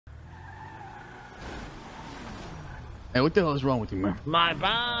Hey, what the hell is wrong with you, man? My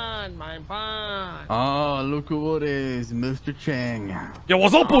bond, my bond. Oh, look who it is, Mr. Chang. Yo,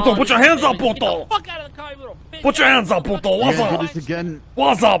 what's up, puto? Put your hands up, Get puto. the fuck out of the car, you little bitch. Put your hands up, puto. You What's gonna do up? this again?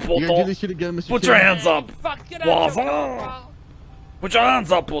 What's up, You gonna do puto? this shit again, Mr. Put Chang? your hands up. Fuck, get out What's of your up? car, Put your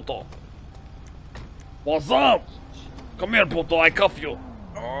hands up, puto. What's up? Come here, puto. I cuff you.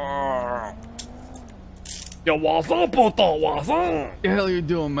 Yo, what's up, puto? What's up? What the hell are you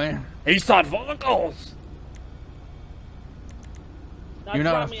doing, man? Eastside Vocals. bro. You're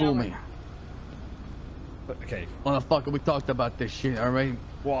not Drop gonna me fool out, me. Okay. Motherfucker, we talked about this shit, alright?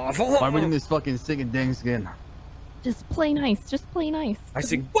 What's Why are we up? doing this fucking singing dang again? Just play nice. Just play nice. I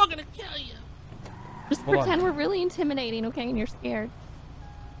sing. We're gonna kill you. Just Hold on. pretend we're really intimidating, okay? And you're scared.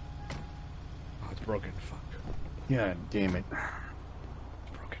 Oh, it's broken. Fuck. God damn it.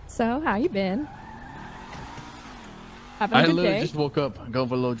 It's broken. So, how you been? Having I a good literally day? just woke up, go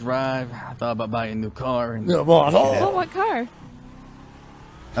for a little drive. I thought about buying a new car. And Yeah, what's Oh, up? what car?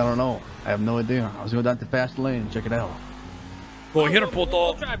 I don't know. I have no idea. I was going down to fast lane and check it out. Go here, We'll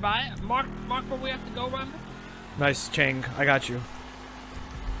puto. drive by it. Mark where we have to go, Ron. Nice, Chang. I got you.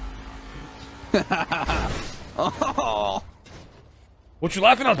 Oh. What you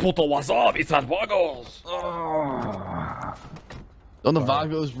laughing at, puto? What's up? Eastside Vocals. Don't the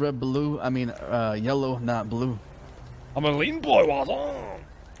Vagos red, blue? I mean, yellow, not blue. I'm a lean boy. What's up?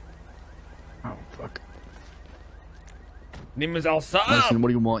 Oh, fuck. Name is outside. Listen, what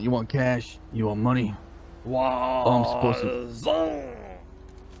do you want? You want cash? You want money? Wow. Oh, I'm supposed to.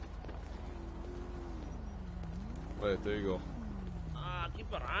 Wait, there you go.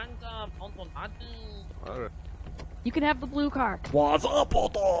 Keep your hands up. Don't do nothing. Alright. You can have the blue car. What's up,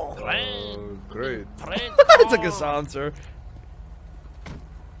 puto? Great. It's like a silencer.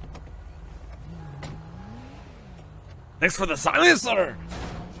 Thanks for the silencer.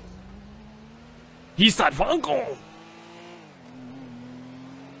 Eastside Vocals.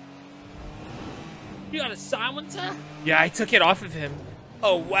 You got a silencer? Yeah, I took it off of him.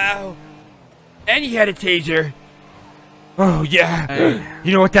 Oh, wow. And he had a taser. Oh, yeah. Hey.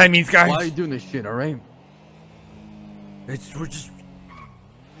 You know what that means, guys? Why are you doing this shit, alright? We're just...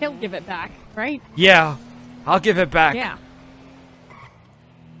 He'll give it back, right? Yeah, I'll give it back. Yeah.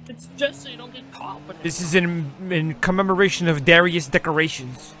 It's just so you don't get caught with it. This is in commemoration of Darius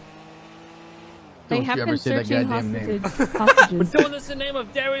decorations. They Don't have you been ever say that searching goddamn name. hostages. Doing this in the name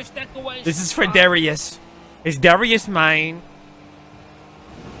of Darius Decoration. This is for Darius. Is Darius mine?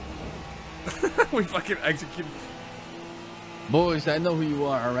 We fucking executed. Boys, I know who you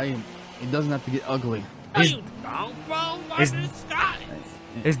are, alright? It doesn't have to get ugly. No, you don't, bro. is- Is this guy?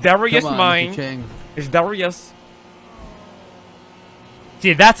 Is Darius Come on, Mr. mine? Chang. Is Darius?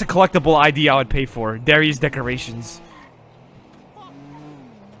 See, that's a collectible ID I would pay for. Darius decorations.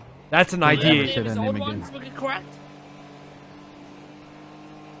 That's an Don't ever ID. say that name again. Ones we can correct?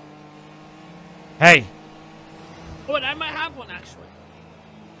 Hey, Oh, wait, I might have one actually.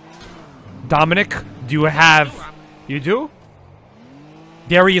 Dominic, do you have? You do?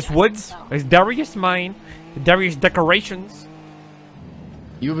 Darius Woods? Is Darius mine? Darius decorations?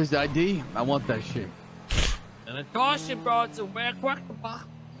 You have his ID? I want that shit. And I caution, bro. It's a rare collectible.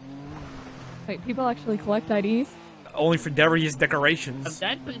 Wait, people actually collect IDs? Only for Darius Of decorations.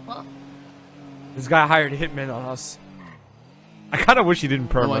 dead people. This guy hired a hitman on us. I kind of wish he didn't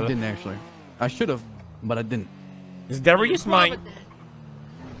perm. No, I didn't actually. I should have, but I didn't. Is Darius mine?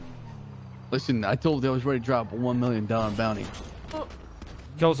 Listen, I told you I was ready to drop a $1 million bounty.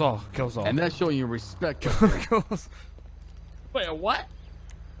 Kills all. Kills all. And that's showing you respect. Kills. Wait, a what?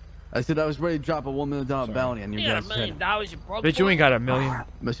 I said I was ready to drop a $1 million bounty, and you You got guys $1 said, million. You broke. Bitch, you ain't got a million. Mr.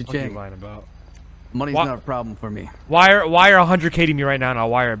 What are you Chang, lying about? money's What? not a problem for me. Wire 100K me right now, and I'll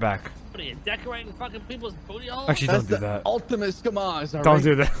wire it back. What are you decorating fucking people's booty holes? Actually, That's don't do the that. ultimate schmaz, all Don't right?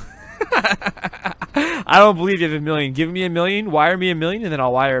 do that. I don't believe you have $1 million. Give me $1 million, wire me $1 million, and then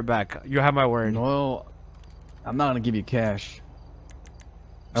I'll wire it back. You have my word. No, I'm not gonna give you cash.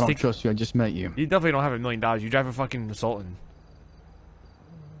 I don't Stick- trust you. I just met you. You definitely don't have $1 million. You drive a fucking Sultan.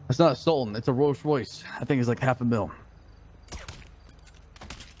 It's not a Sultan. It's a Rolls Royce. I think it's like $500,000.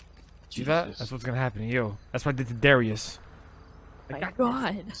 See that? Jesus. That's what's gonna happen to you. That's what I did to Darius. My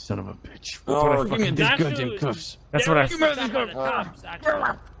God. Son of a bitch. what I Give me fucking these did. goddamn cuffs. That's what I. Cops,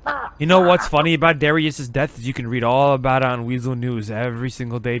 actually. You know what's funny about Darius's death is you can read all about it on Weasel News every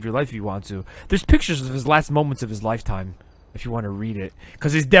single day of your life if you want to. There's pictures of his last moments of his lifetime if you want to read it.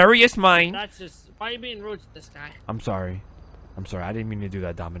 Cause is Darius mine? That's just. Why are you being rude to this guy? I'm sorry. I'm sorry. I didn't mean to do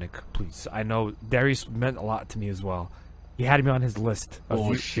that, Dominic. Please. I know Darius meant a lot to me as well. He had me on his list.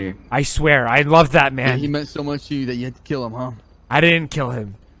 Oh shit. I swear. I love that Yeah, man. he meant so much to you that you had to kill him, huh? I didn't kill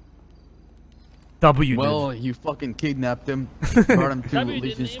him. W Well, did. you fucking kidnapped him, brought him to W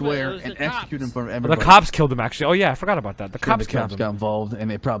Legion didn't Square, even, it was and the cops. executed him from The everybody. cops killed him, actually. Oh, yeah, I forgot about that. The Sure, cops the killed cops him. got involved, and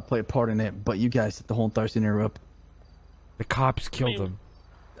they probably played a part in it. But you guys set the whole entire scenario up. The cops killed mean, him.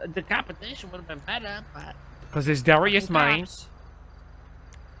 The decapitation would have been better, but... Because his Darius fucking mine. cops.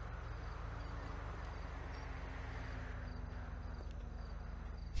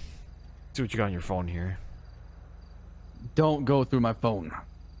 See what you got on your phone here. Don't go through my phone.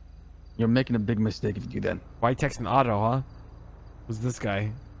 You're making a big mistake if you do that. Why you texting Otto, huh? Who's this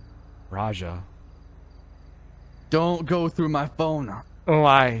guy? Raja. Don't go through my phone.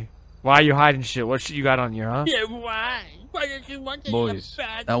 Why? Why are you hiding shit? What shit you got on here, huh? Yeah, why? Why did you want to Boys, get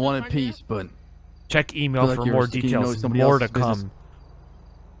bad I wanted stuff on peace, but Check email Feel like for you're more sticking your nose details. in somebody More to else's business.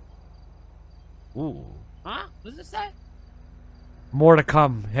 come. Ooh. you? Huh? What does it say? More to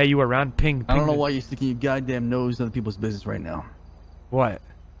come. Hey, you around? Ping. I don't ping know the- why you're sticking your goddamn nose in other people's business right now. What?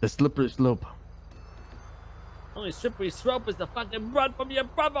 The slippery slope. Only slippery slope is the fucking run from your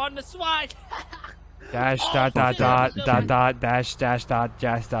brother on the swag. Dash Oh, dot dot shit. dot dot dot dash dash dot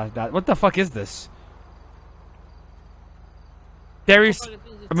dash dot dot. What the fuck is this? Darius.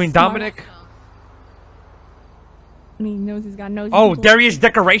 I mean Dominic. And he knows he's got nose. Oh, Darius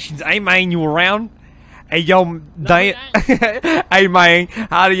decorations. Hey man, you around? Hey yo, Diane. Hey man,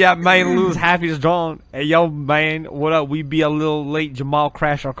 how do ya man lose half his drawn? Hey yo man, what up? We be a little late. Jamal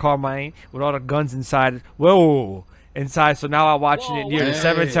crashed our car, man, with all the guns inside. Whoa, inside. So now I'm watching it near the Hey,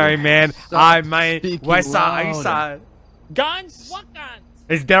 cemetery, man. stop I man, speaking west side, east louder. side. Guns? What guns?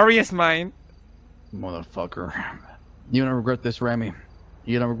 It's Darius, man. Motherfucker. You're gonna regret this, Rami.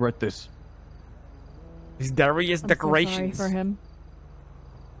 You're gonna regret this. It's Darius I'm decorations. So sorry for him.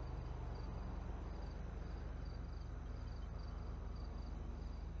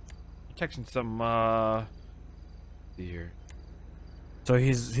 Texting some here. So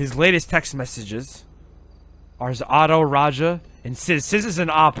his latest text messages are Otto, Raja, and Sis. Sis is an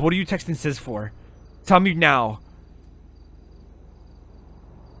op. What are you texting Sis for? Tell me now.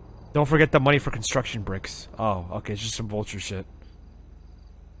 Don't forget the money for construction bricks. Oh, okay, it's just some vulture shit.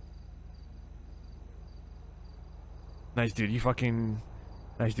 Nice, dude. You fucking...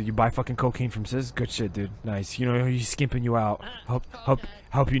 Nice, dude. You buy fucking cocaine from Sis? Good shit, dude. Nice. You know, he's skimping you out.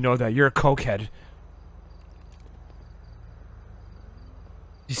 Hope you know that. You're a cokehead.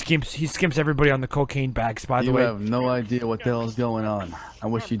 He skimps everybody on the cocaine bags, by the You way. have no idea what the hell is going on. I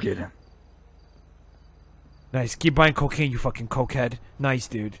wish you did. Nice. Keep buying cocaine, you fucking cokehead. Nice,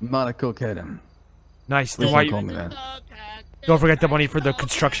 dude. I'm not a cokehead. Nice. Please Then why don't you... call me that. Don't forget the money for the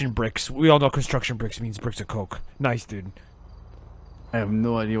construction bricks. We all know construction bricks means bricks of coke. Nice, dude. I have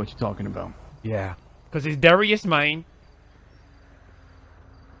no idea what you're talking about. Yeah. Because it's Darius mine.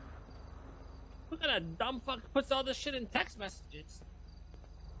 What kind of dumb fuck puts all this shit in text messages?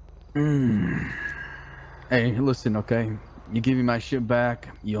 Hey, listen, okay? You give me my shit back.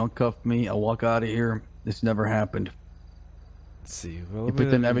 You uncuff me. I walk out of here. This never happened. Let's see. You put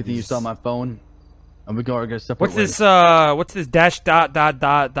in everything you saw on my phone, and we go get separate What's ways. this, what's this dash dot dot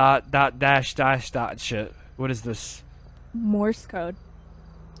dot dot dot dash dash dot shit? What is this? Morse code.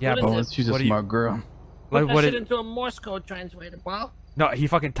 Yeah, What is but it? Oh, she's a what do you- smart girl. Put Like, that what shit is... into a Morse code translator, bro. No, he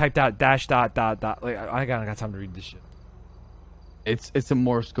fucking typed out dash dot dot dot. Like, I got time to read this shit. It's a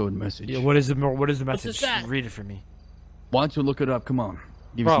Morse code message. Yeah, what is the message? this at? Read it for me. Why don't you look it up? Come on.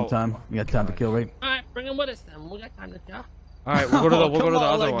 Give Bro. you some time. You got time to kill, right? Alright, bring him with us then. We got time to kill. All right, we'll go to the Oh, come on,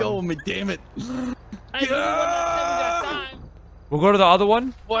 other let one. go of me, damn it. Hey, we got time. We'll go to the other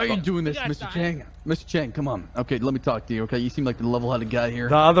one. Why are you doing this, got Mr. time. Chang? Mr. Chang, come on. Okay, let me talk to you, okay? You seem like the level-headed guy here.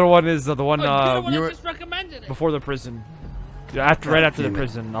 The other one is the one Oh, you're the one you're- that just recommended it. before the prison. Yeah, right after the damn it.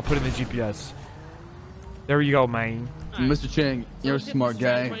 prison. I'll put it in the GPS. There you go, man. Mr. Chang, you're a get smart this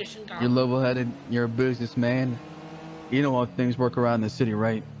guy. translation going. You're level-headed. You're a businessman. You know how things work around the city,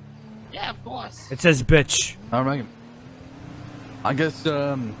 right? Yeah, of course. It says bitch. All right. I guess,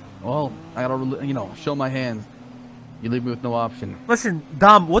 well, I gotta, you know, show my hand. You leave me with no option. Listen,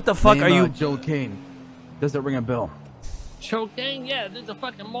 Dom, what the fuck Name, are you? Joe Kane. Does that ring a bell? Choking? Yeah, this is a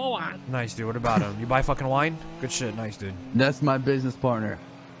fucking moron. Nice, dude. What about him? You buy fucking wine? Good shit. Nice, dude. That's my business partner.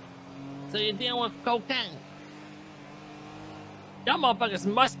 So you're dealing with cocaine. Y'all motherfuckers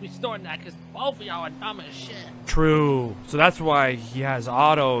must be storing that because both of y'all are dumb as shit. True. So that's why he has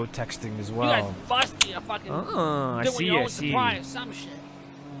auto texting as You well. guys must be a fucking I doing see. your I own see. supply or some shit.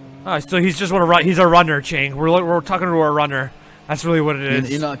 So he's just want to run. He's a runner, Chang. We're talking to a runner. That's really what it is.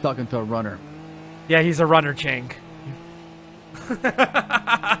 You're not talking to a runner. Yeah, he's a runner, Chang.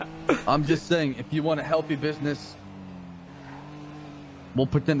 I'm just saying, if you want a healthy business, we'll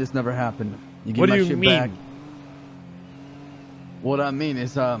pretend this never happened. You give What my do you shit mean? back. What I mean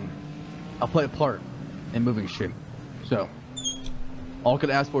is, I'll play a part in moving shit. So, all I could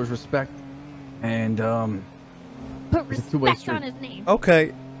ask for is respect, and Put it's a two-way respect street. on his name.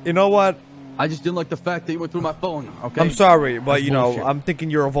 Okay, you know what? I just didn't like the fact that you went through my phone. Okay. I'm sorry, but That's you know, bullshit. I'm thinking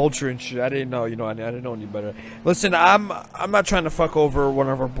you're a vulture and shit. I didn't know, you know, I didn't know any better. Listen, I'm not trying to fuck over one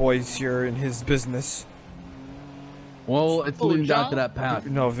of our boys here in his business. Well, it's leading down to that path.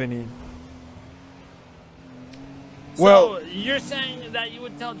 No, Vinny. So, Well- you're saying that you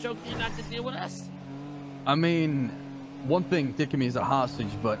would tell Joe King not to deal with us? I mean, one thing taking me as a hostage,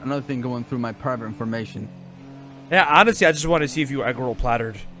 but another thing going through my private information. Yeah, honestly, I just want to see if you egg roll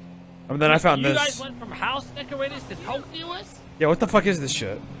plattered. And then I found you this. guys went from house decorators to coke dealers? Yeah, what the fuck is this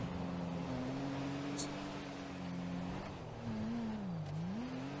shit?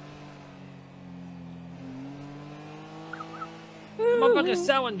 Motherfuckers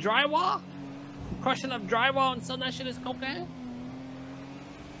selling drywall? Crushing up drywall and selling that shit as cocaine?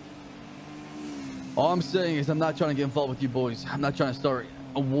 All I'm saying is I'm not trying to get involved with you boys. I'm not trying to start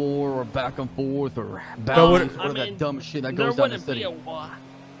a war or back and forth or battles or that dumb shit that goes there on in the wouldn't be city. a war.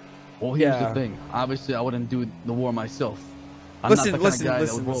 Well, here's Yeah. the thing. Obviously, I wouldn't do the war myself. I'm Listen, not the listen, kind of guy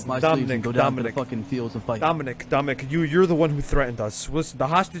listen, that would roll up listen. my sleeves and Dominic, go down Dominic. to the fucking fields and fight. Dominic, you're the one who threatened us. Listen, the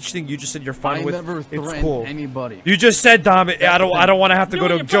hostage thing you just said you're fine I with. never It's threatened cool. anybody. You just said, Dominic. I don't want to have to go You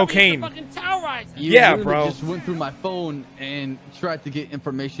to and Joe your brother used Kane. to fucking terrorize us. You Yeah, literally bro. just went through my phone and tried to get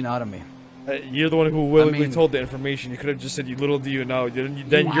information out of me. You're the one who willingly mean- told the information. You could have just said, "You little do you know."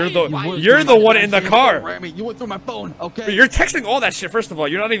 Then Why- you're the why- you're the one in the car. Rami, you went through my phone, okay? But you're texting all that shit. First of all,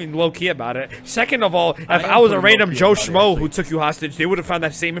 you're not even low key about it. Second of all, if I I, am was a pretty random low-key Joe about it, Schmo actually. who took you hostage, they would have found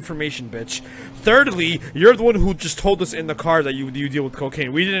that same information, bitch. Thirdly, you're the one who just told us in the car that you deal with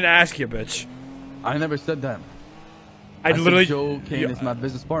cocaine. We didn't ask you, bitch. I never said that. I said literally. Joe Kane you- is my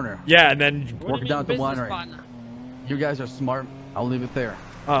business partner. yeah, and then. What do Working you down mean at the business winery. partner? You guys are smart. I'll leave it there.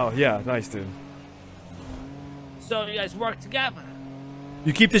 Oh yeah, nice dude. So you guys work together?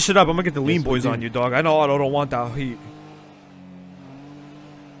 You keep this shit up, I'm gonna get the lean Yes, we boys do. on you, dog. I know I don't want that heat.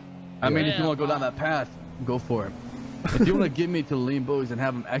 I mean, if you Yeah, want to go down that path, go for it. If you want to give me to the lean boys and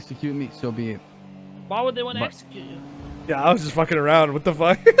have them execute me, so be it. Why would they want to But- execute you? Yeah, I was just fucking around. What the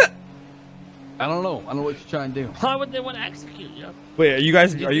fuck? I don't know. I don't know what you're trying to do. Why would they want to execute you? Wait, are you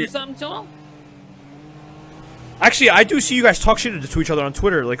guys? Did you Are do you? something to them? Actually, I do see you guys talk shit to each other on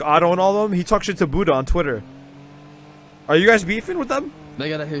Twitter. Like Otto and all of them. He talks shit to Buddha on Twitter. Are you guys beefing with them? They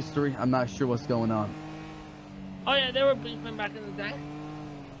got a history. I'm not sure what's going on. Oh yeah, they were beefing back in the day.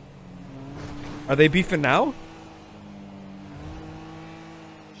 Are they beefing now?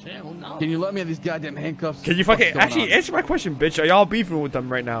 Shit, who knows? Can you let me have these goddamn handcuffs? Can you What's fucking going actually on? answer my question, bitch? Are y'all beefing with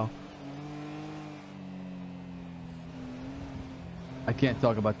them right now? I can't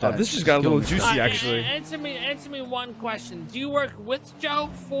talk about Oh, that. this just got a little Kill me. juicy, actually. Answer me one question. Do you work with Joe,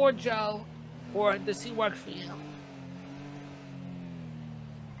 for Joe, or does he work for you?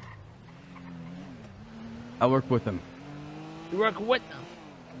 I work with him. You work with him.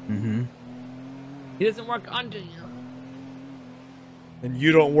 Mm-hmm. He doesn't work under you. And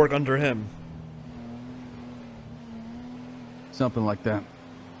you don't work under him. Something like that.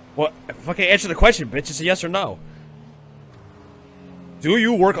 What? Fucking answer the question, bitch. It's a yes or no. Do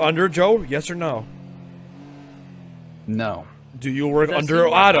you work under Joe? Yes or no? No. Do you work Does under he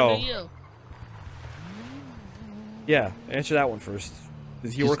work Otto? under you? Yeah, answer that one first.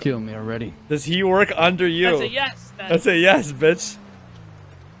 Does he Just work? kill me already. Does he work under you? That's a yes. Then. That's a yes, bitch.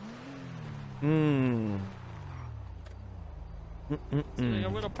 Hmm. Like a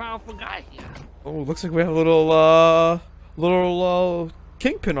real powerful guy here. Oh, looks like we have a little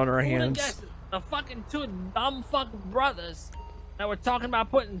kingpin on our Who would've hands. guessed it? The fucking two dumb fucking brothers that were talking about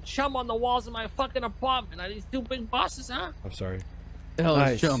putting chum on the walls of my fucking apartment. Are these two big bosses, huh? I'm sorry. The hell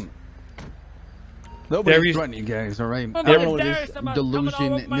Nice. is chum? Nobody's Darius- threatening you guys, all right? Well, I don't know fucking where Darius this about coming all delusion over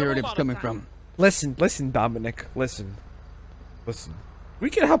my room narrative's all the coming time. from. Listen, Dominic. Listen. We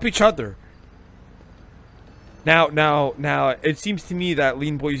can help each other. Now, it seems to me that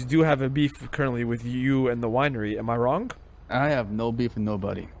Lean Boys do have a beef currently with you and the winery. Am I wrong? I have no beef with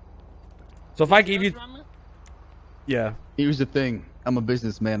nobody. So if I gave you, Rami? yeah. Here's the thing. I'm a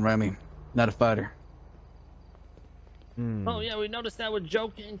businessman, Rami, not a fighter. Hmm. Oh yeah, we noticed that with Joe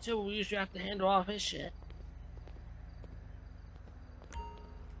King too. We usually have to handle all of his shit.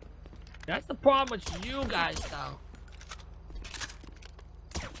 That's the problem with you guys, though.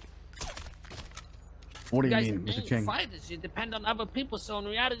 What do you guys mean, Mr. ain't Chang? fighters. You depend on other people, so in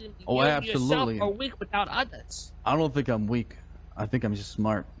reality, Oh, you absolutely. yourself are weak without others. I don't think I'm weak. I think I'm just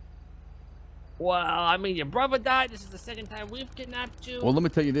smart. Well, I mean, your brother died. This is the second time we've kidnapped you. Well, let me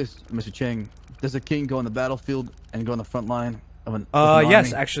tell you this, Mr. Chang. Does a king go on the battlefield and go on the front line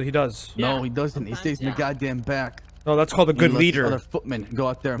Yes, actually he does. No, he doesn't. He stays in the goddamn back. No, that's called a good leader. Other footmen go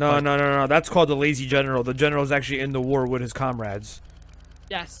out there. And no, no. That's called the lazy general. The general's actually in the war with his comrades.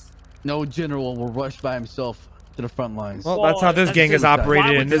 Yes. No general will rush by himself to the front lines. Well, that's how this gang is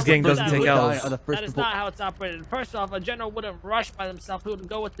operated, and this gang doesn't take L's. That is not how it's operated. First off, a general wouldn't rush by himself. He would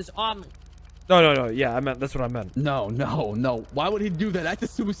go with his army. No. Yeah, that's what I meant. No. Why would he do that? That's a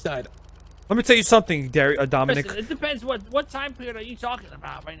suicide. Let me tell you something, Dominic. Listen, it depends what time period are you talking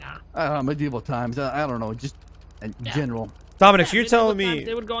about right now? Medieval times. I don't know. Just general. Dominic, so you're telling me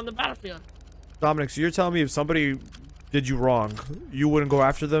they would go on the battlefield. Dominic, so you're telling me if somebody did you wrong, you wouldn't go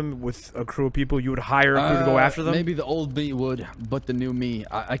after them with a crew of people? You would hire a crew to go after them? Maybe the old me would, but the new me,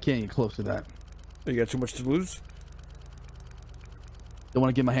 I can't get close to that. You got too much to lose? Don't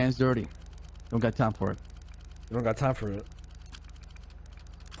want to get my hands dirty. Don't got time for it. You don't got time for it.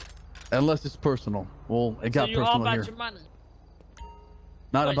 Unless it's personal. Well, it got personal all about here. Your money.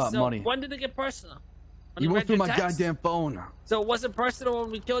 Not about money. When did it get personal? You went through my goddamn phone. So it wasn't personal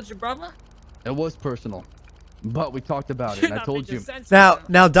when we killed your brother? It was personal. But we talked about it, and I told you.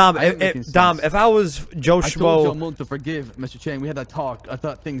 Now, Dom, if I was Joe Schmo... I told Joe Moon to forgive Mr. Chang. We had that talk. I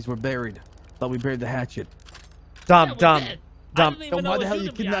thought things were buried. Thought we buried the hatchet. Dom. Then why the hell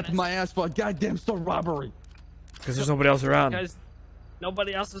you kidnapping my ass for a goddamn store robbery? Because there's nobody else around. Because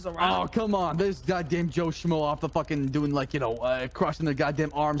nobody else is around. Oh, come on. There's goddamn Joe Schmo off the fucking doing like, crossing their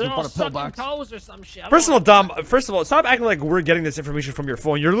goddamn arms in front of pillbox. Toes or some shit. First of all, Dom, stop acting like we're getting this information from your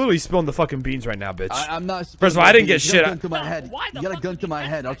phone. You're literally spilling the fucking beans right now, bitch. I'm not. First of all, I didn't get shit. You got a gun to my head. You got a gun to my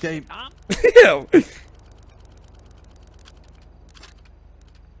head, okay? Ew.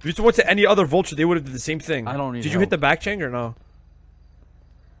 If you went to any other vulture, they would have did the same thing. I don't need Did you hit the back, Chang, or no?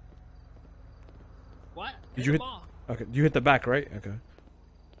 What? Did you hit? Okay, you hit the back, right? Okay.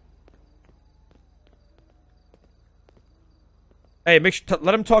 Hey,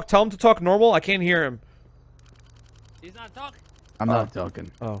 let him talk. Tell him to talk normal. I can't hear him. He's not talking. I'm not talking.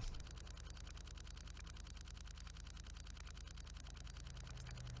 Oh.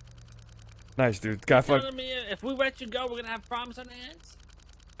 Nice, dude. Guy fuck. Telling me if we let you go, we're gonna have problems on our hands.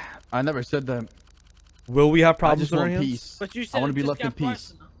 I never said that. Will we have problems I just on our want hands? peace. But you said I want to be left in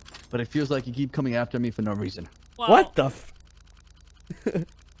peace. Personal. But it feels like you keep coming after me for no reason. Well, What the f...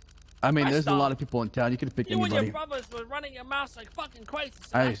 I mean, there's a lot of people in town. You could have picked You anybody. and your brothers were running your mouths like fucking crazy. So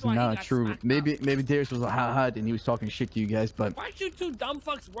That that's is why he not got true. smacked Maybe up. Darius was a hot and he was talking shit to you guys, but Weren't you two dumb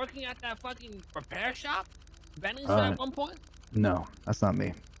fucks working at that fucking repair shop? Benny's at one point? no, that's not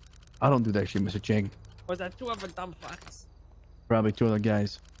me. I don't do that shit, Mr. Chang. Or was that two other dumb fucks? Probably two other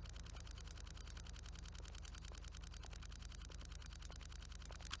guys.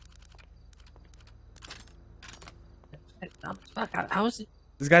 Dumb as fuck. How is he?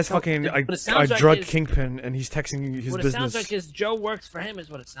 This guy's fucking a like drug his- kingpin, and he's texting his What it business. sounds like is Joe works for him, is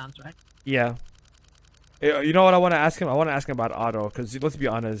what it sounds like. Yeah. You know what I want to ask him? I want to ask him about Otto, because let's be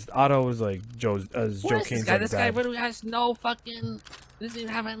honest, Otto is like Joe Kane's This guy? like This guy dad. really has no fucking. Doesn't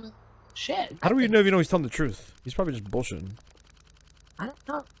even have any shit. How do we know if he's telling the truth? He's probably just bullshitting. I don't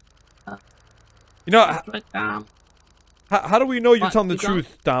know. You know, But, how do we know you're What, telling the you don't?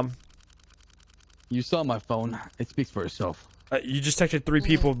 truth, Dom? You saw my phone. It speaks for itself. You just texted 3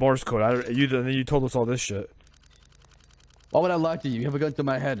 people with Morse code. And then you told us all this shit. Why would I lie to you? You have a gun to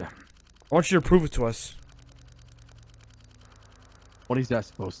my head. I want you to prove it to us. What is that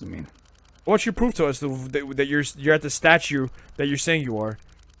supposed to mean? I want you to prove to us that you're at the statue that you're saying you are.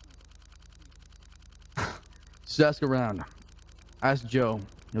 Just ask around. Ask Joe.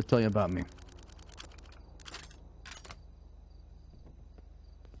 He'll tell you about me.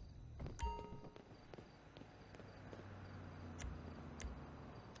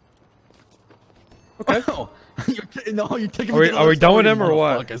 Okay. Oh, you're taking. Are we done with him or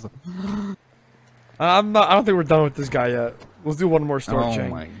what? I don't think we're done with this guy yet. Let's do one more story,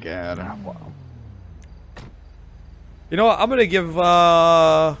 Chang. Oh my god! Wow. You know what? I'm gonna give.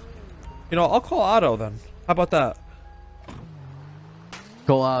 I'll call Otto then. How about that?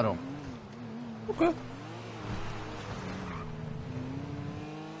 Call Otto. Okay.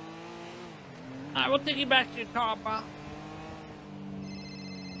 Alright, we'll take you back to your car, bro.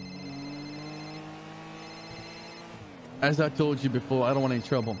 As I told you before, I don't want any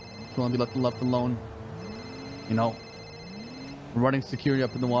trouble. I want to be left alone. You know, running security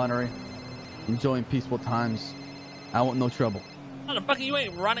up in the winery, enjoying peaceful times. I want no trouble. Motherfucker, you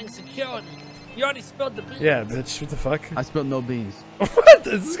ain't running security. You already spilled the beans. Yeah, bitch. What the fuck? I spilled no beans. What?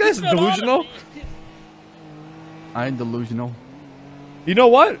 Is this guy's Spilled all the delusional? beans. I ain't delusional. You know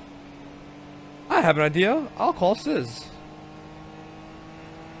what? I have an idea. I'll call Sis.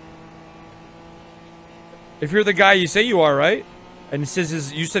 If you're the guy you say you are, right? And Sis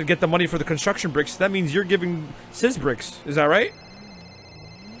is, you said get the money for the construction bricks. That means you're giving Sis bricks. Is that right?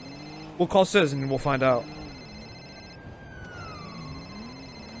 We'll call Sis and we'll find out.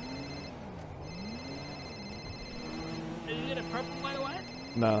 Did you get a purple, by the way?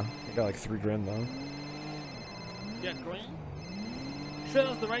 Nah, I got like 3 grand though. You got green? Sure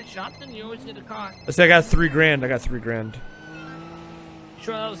that was the right shot then? You always get a car. I said I got 3 grand. I got 3 grand.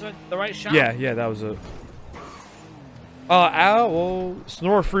 Sure that was the right shot? Yeah, that was it. Well,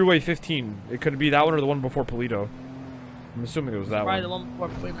 Snore Freeway 15. It could be that one or the one before Polito. I'm assuming it was that Probably one. the one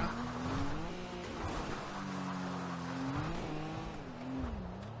before Polito.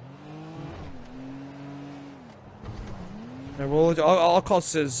 Yeah, well, I'll call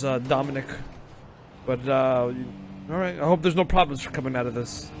Sis Dominic. But, alright. I hope there's no problems coming out of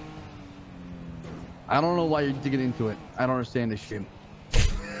this. I don't know why you're digging into it. I don't understand this shit.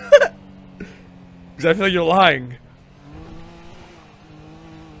 Because I feel like you're lying.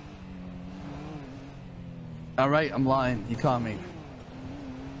 Alright, I'm lying. You caught me.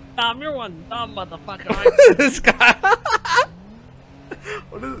 You're one dumb motherfucker. Aren't you? This guy.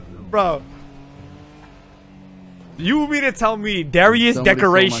 What is, bro? You mean to tell me Darius Somebody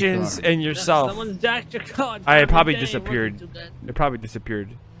stole my Decorations car. and yourself? Someone jacked your car. It probably Damn, disappeared. wasn't too good. It probably disappeared.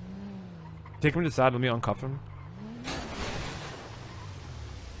 Take him to the side. Let me uncuff him.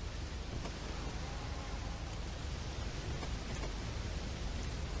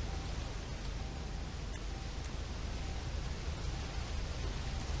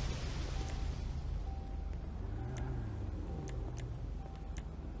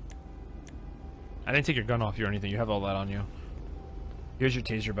 I didn't take your gun off you or anything. You have all that on you. Here's your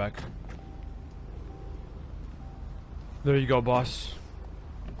taser back. There you go, boss.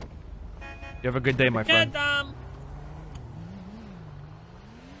 You have a good day, my friend.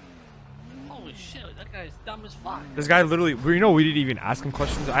 Holy shit, that guy's dumb as fuck. This guy literally, you know, we didn't even ask him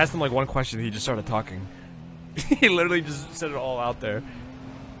questions. I asked him like one question, he just started talking. He literally just said it all out there.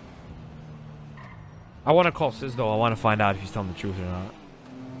 I want to call Sis though. I want to find out if he's telling the truth or not.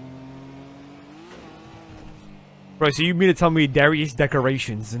 Bro, so you mean to tell me Darius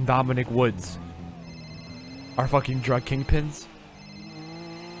Decorations and Dominic Woods are fucking drug kingpins?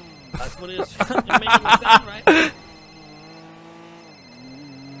 That's what it is. You're making it sound right.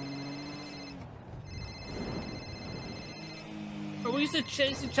 But we used to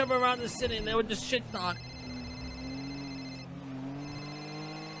chase each other around the city and they would just shit talk.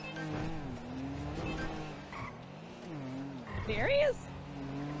 Darius?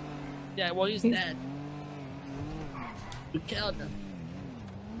 Yeah, well, he's dead. We killed him.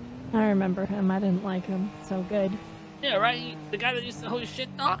 I remember him. I didn't like him. So good. Yeah, right? The guy that used to hold shit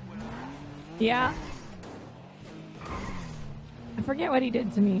talk? Yeah. I forget what he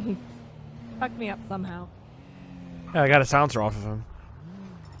did to me. He fucked me up somehow. Yeah, I got a silencer off of him.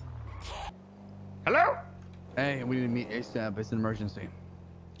 Hello? Hey, we need to meet ASAP. It's an emergency.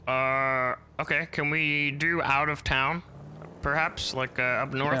 Okay. Can we do out of town? Perhaps, like,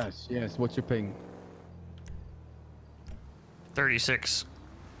 up north? Yes, yes. What's your ping? 36.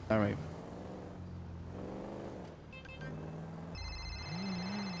 Alright.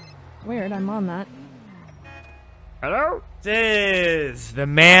 Weird, I'm on that. Hello? This the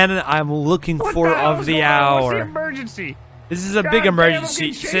man I'm looking for of the What's the hour. emergency? This is a God big damn, emergency.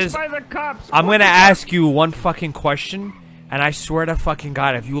 I'm getting chased Sis, by the cops. I'm What gonna the ask you one fucking question, and I swear to fucking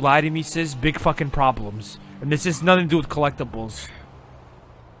God, if you lie to me, Sis, big fucking problems. And this has nothing to do with collectibles.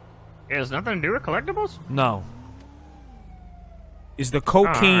 It has nothing to do with collectibles? No. Is the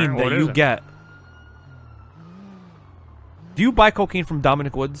cocaine what that is you it? get? Do you buy cocaine from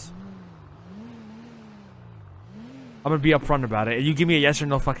Dominic Woods? I'm gonna be upfront about it. You give me a yes or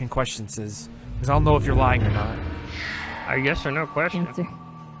no fucking question, Sis. Because I'll know if you're lying or not. A yes or no question. Answer.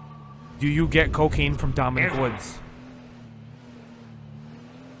 Do you get cocaine from Dominic Yes. Woods?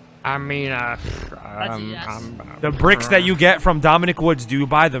 I mean, That's a yes. The bricks that you get from Dominic Woods, do you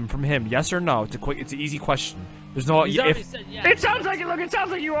buy them from him? Yes or no? It's an easy question. There's no He's already if. said yes. It sounds like it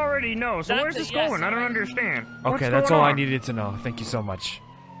sounds like you already know. So That's where's a this yes, going? I don't alright. understand. Okay, What's that's going all I on? needed to know. Thank you so much.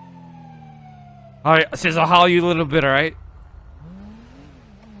 All right, Sis, I'll holler you a little bit. All right.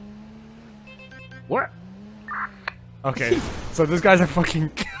 What? Okay. So this guy's a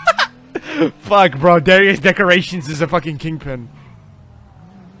fucking. Fuck, bro. Darius Decorations is a fucking kingpin.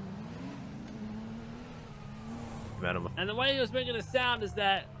 And the way he was making it sound is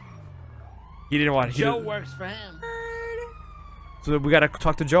that He didn't want. Joe works for him. So we gotta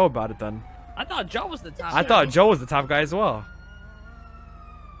talk to Joe about it then. I thought Joe was the top I guy. thought Joe was the top guy as well.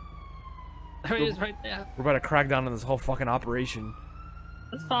 There he is right there. We're about to crack down on this whole fucking operation.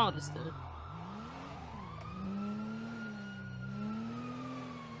 Let's follow this dude.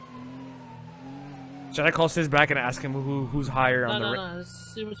 Should I call Sis back and ask him who's higher on the No.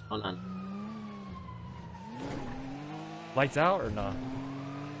 Let's see what's going on. lights out or not?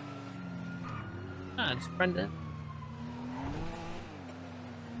 Ah, it's Brendan.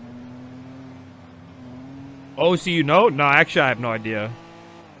 Oh, so you know? No, actually, I have no idea.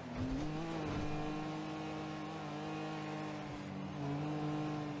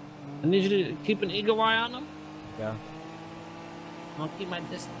 I need you to keep an eagle eye on him. Yeah. I'll keep my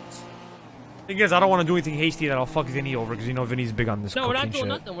distance. Thing is, I don't want to do anything hasty that I'll fuck Vinny over because you know Vinny's big on this. No, we're not cooking doing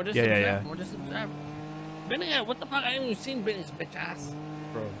shit. nothing. We're just Yeah. observing. We're just observing. Benny, what the fuck? I haven't even seen Benny's bitch ass.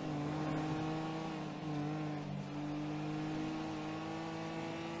 Bro.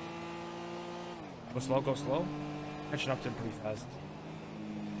 Go slow, go slow. Catching up to him pretty fast.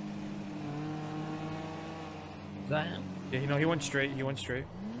 Is that him? Yeah, you know, he went straight. He went straight.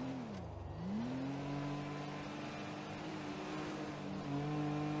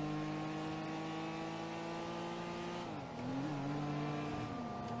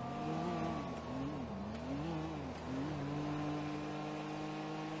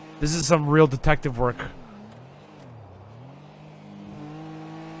 This is some real detective work.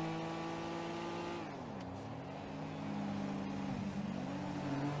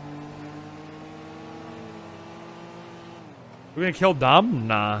 We're gonna kill Dom?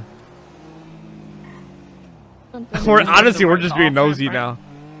 Nah. We're honestly, we're just being nosy now.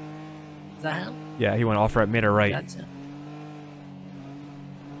 Is that him? Yeah, he went off right, mid or right. That's him.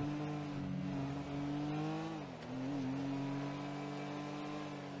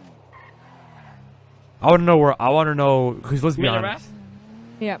 I want to know where. I want to know because let's be Mid or honest. left?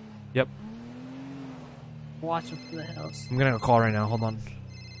 Yep. Yep. Watch him from the house. I'm gonna call right now. Hold on.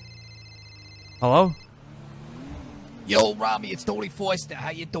 Hello? Yo, Rami, it's Tony Foster. How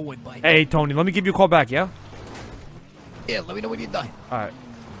you doing, buddy? Hey, Tony. Let me give you a call back. Yeah. Yeah, let me know when you're done. All right.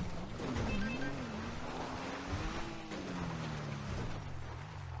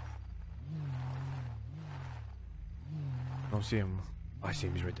 I don't see him. Oh, I see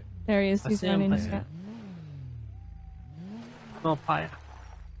him. He's right there. There he is. I He's see him. running. I see him. No fire.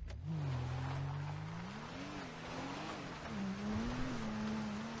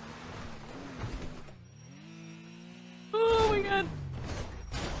 Oh my god.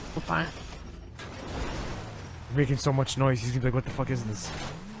 No fire. We're making so much noise. He's gonna be like, "What the fuck is this?"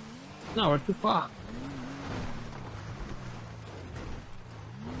 No, we're too far.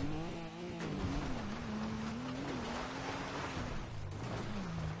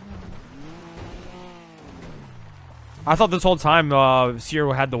 I thought this whole time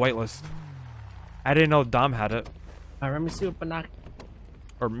Sierra had the whitelist. I didn't know Dom had it. Alright, let me see what binoc.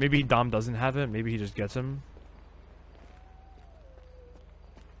 Or maybe Dom doesn't have it. Maybe he just gets him.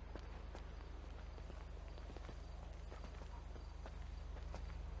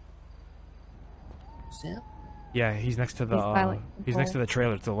 Sam? Yeah, he's next to the He's by, like, he's next to the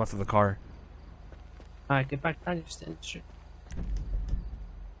trailer to the left of the car. Alright, get back down. You're standing straight.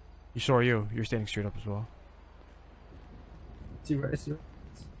 So are you. You're standing straight up as well. See where is you?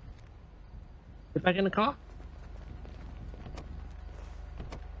 Get back in the car.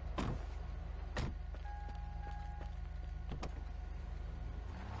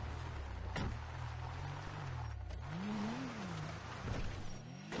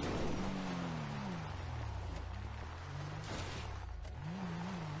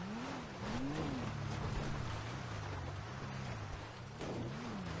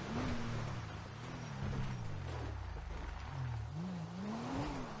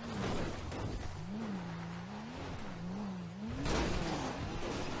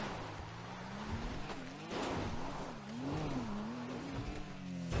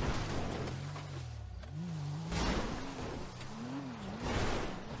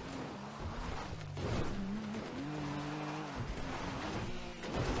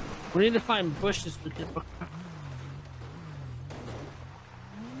 We need to find bushes we can look at.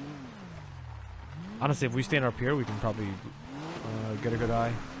 Honestly, if we stand up here, we can probably get a good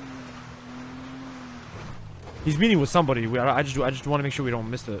eye. He's meeting with somebody. I just want to make sure we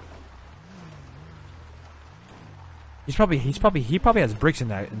don't miss it. He probably has bricks in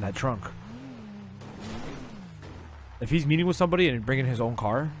that trunk. If he's meeting with somebody and bringing his own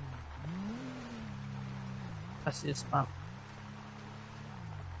car, I see a spot.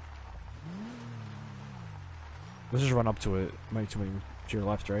 let's just run up to it. Might to your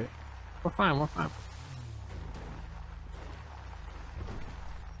left, right? We're fine, we're fine.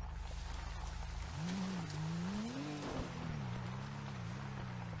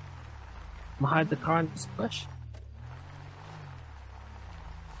 I'm gonna hide the car in this bush.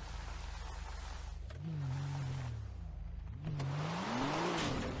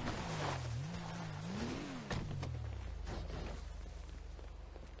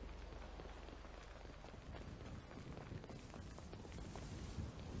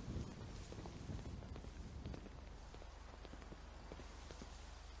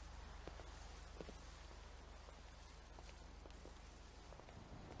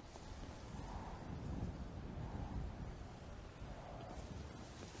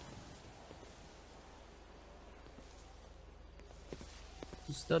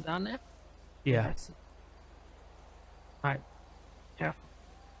 You still down there? Yeah. I see. All right. Careful.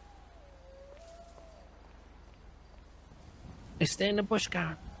 Hey, stay in the bush,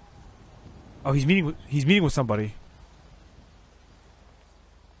 guy. Oh, he's meeting with somebody.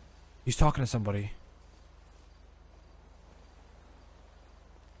 He's talking to somebody.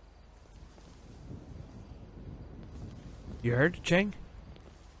 You heard, Chang?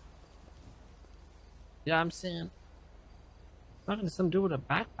 Yeah, I'm saying. Talking to some dude with a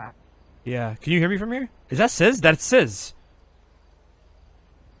backpack. Yeah. Can you hear me from here? Is that Sis? That's Sis.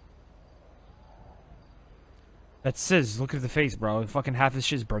 That's Sis. Look at the face, bro. Fucking half his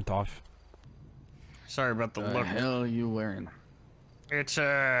shit's burnt off. Sorry about the The look. hell are you wearing? It's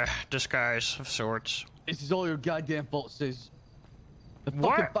a disguise of sorts. This is all your goddamn fault, sis. The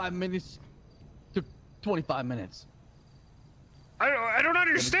What? fucking 5 minutes took 25 minutes. I don't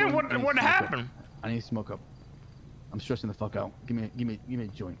understand I need what to smoke happened. up. I need to smoke up. I'm stressing the fuck out. Give me a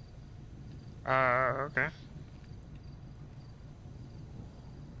joint. Okay.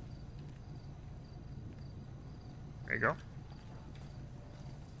 There you go.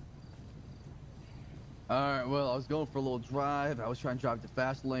 Alright, well, I was going for a little drive. I was trying to drive the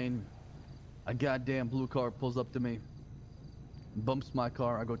fast lane. A goddamn blue car pulls up to me, bumps my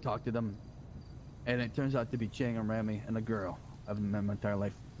car. I go talk to them, and it turns out to be Chang and Rami and a girl I haven't met in my entire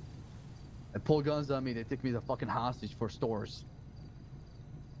life. They pull guns on me. They take me as a fucking hostage for stores.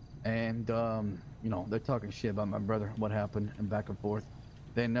 And, you know, they're talking shit about my brother, what happened, and back and forth.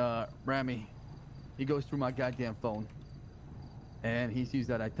 Then, Rami, he goes through my goddamn phone, and he sees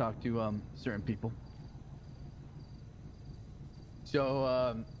that I talk to, certain people.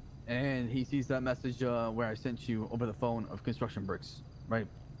 So, and he sees that message, where I sent you over the phone of construction bricks, right?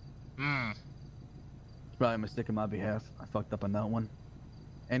 Hmm. It's probably a mistake on my behalf. I fucked up on that one.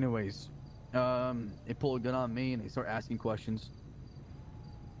 Anyways, they pull a gun on me and they start asking questions.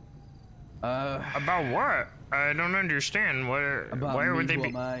 About what? I don't understand. About Why me, would they who be?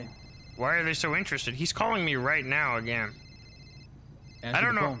 am I? Why are they so interested? He's calling me right now again. Answer I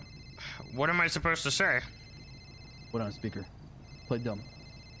don't the know. phone. What am I supposed to say? Put on speaker. Play dumb.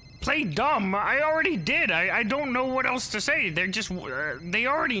 Play dumb. I already did. I don't know what else to say. They're just they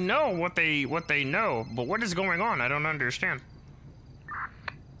already know what they know. But what is going on? I don't understand.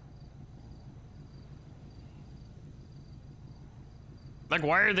 Like,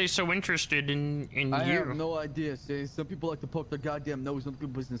 why are they so interested in I you? have no idea, sis. Some people like to poke their goddamn nose into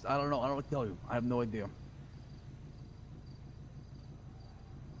people's business. I don't know. I don't know what to tell you. I have no idea.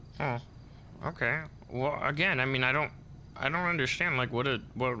 Oh, okay. Well, again, I mean, I don't understand. Like, what it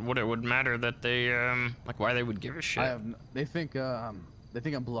would matter that they like why they would give a shit. They think I'm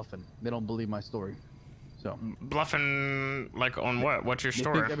bluffing. They don't believe my story. So Bluffing, like, on what? What's your they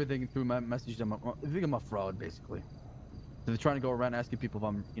story? think everything through my message. They think I'm a fraud, basically. So they're trying to go around asking people if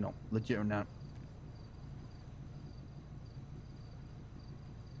I'm, you know, legit or not.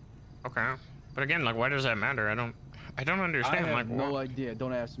 Okay, but again, like, why does that matter? I don't understand. I have like, no what? idea.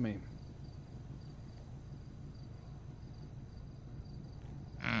 Don't ask me.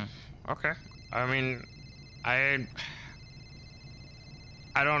 Okay. I mean, I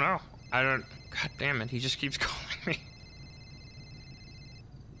don't know. I don't. God damn it! He just keeps calling me.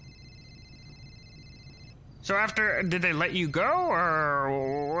 So after, did they let you go,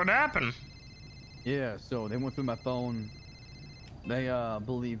 or what happened? Yeah. So they went through my phone. They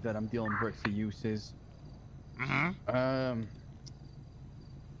believe that I'm dealing bricks to uses. Mm-hmm.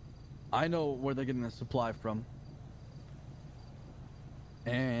 I know where they're getting the supply from.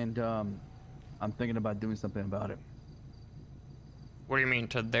 And I'm thinking about doing something about it. What do you mean,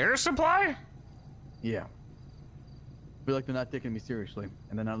 to their supply? Yeah. Feel like they're not taking me seriously,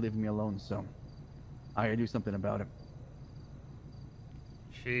 and they're not leaving me alone, so I gotta do something about it.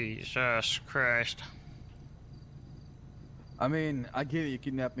 Jesus Christ. I mean, I get it, you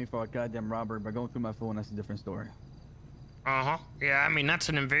kidnapped me for a goddamn robbery, but going through my phone, that's a different story. Uh-huh. Yeah, I mean, that's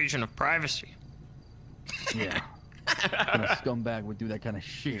an invasion of privacy. Yeah. What kind of scumbag would do that kind of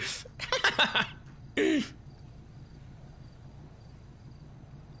shit?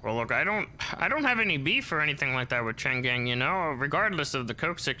 Well, look, I don't have any beef or anything like that with Chang Gang, you know. Regardless of the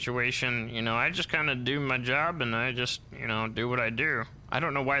coke situation, you know, I just kind of do my job and I just, you know, do what I do. I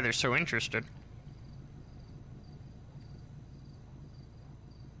don't know why they're so interested.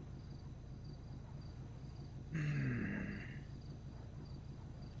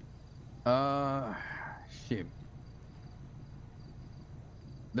 Shit.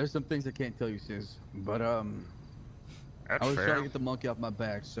 There's some things I can't tell you, sis, but That's I was fair. trying to get the monkey off my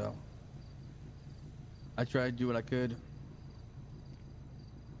back, so I tried to do what I could.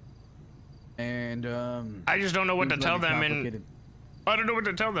 And I just don't know what to things tell might be them complicated. I don't know what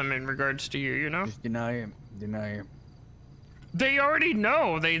to tell them in regards to you, you know? Just deny it. Deny it. They already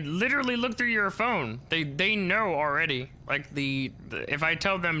know. They literally look through your phone. They know already. Like if I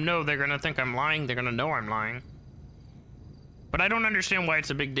tell them no, they're gonna think I'm lying. They're gonna know I'm lying. But I don't understand why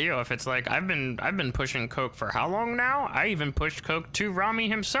it's a big deal. If it's like I've been pushing coke for how long now? I even pushed coke to Rami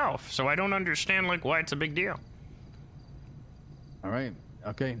himself. So I don't understand like why it's a big deal. All right.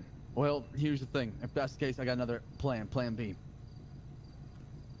 Okay. Well, here's the thing. If that's the case, I got another plan. Plan B.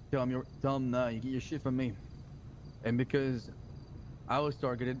 Tell them you get your shit from me. And because I was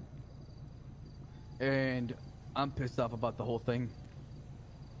targeted, and I'm pissed off about the whole thing,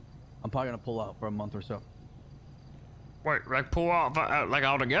 I'm probably gonna pull out for a month or so. Wait, like pull out like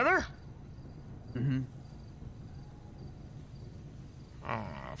altogether? Mm-hmm.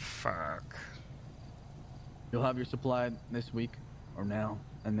 Oh fuck. You'll have your supply this week or now,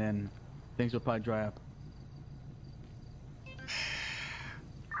 and then things will probably dry up.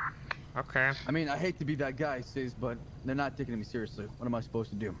 Okay. I mean, I hate to be that guy, sis, but they're not taking me seriously. What am I supposed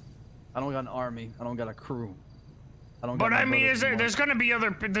to do? I don't got an army. I don't got a crew. I don't. But got I mean, brothers anymore. there's gonna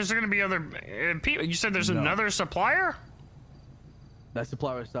be other people. You said there's No. another supplier? That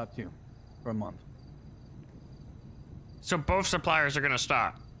supplier stopped too, for a month, So both suppliers are gonna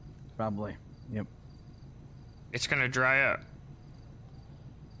stop. probably. Yep. It's gonna dry up.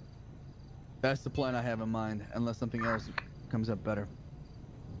 That's the plan I have in mind, unless something else comes up better.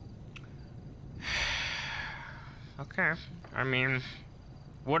 Okay. I mean,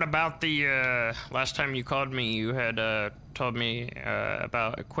 what about the last time you called me? You had told me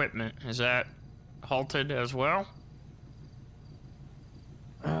about equipment. Is that halted as well?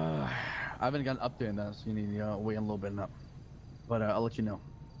 I haven't got an update on that, so you need to wait a little bit up. But I'll let you know.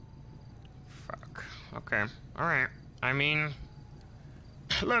 Fuck. Okay. All right. I mean,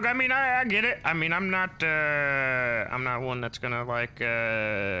 look. I mean, I get it. I mean, I'm not one that's gonna like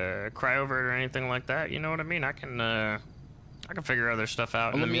cry over it or anything like that. You know what I mean? I can figure other stuff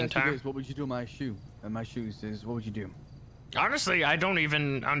out in the Let me ask you meantime. this, what would you do with my shoe? And my shoes is, what would you do? Honestly, I don't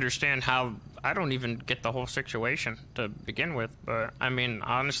even understand how. I don't even get the whole situation to begin with. But I mean,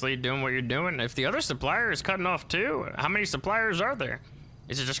 honestly, doing what you're doing. If the other supplier is cutting off too, how many suppliers are there?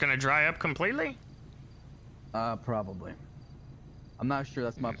 Is it just gonna dry up completely? Probably. I'm not sure.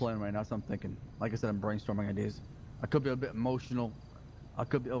 That's my plan right now. That's what I'm thinking. Like I said, I'm brainstorming ideas. I could be a bit emotional. I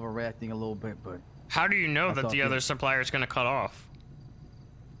could be overreacting a little bit, but How do you know That's that all the good. other supplier is gonna cut off?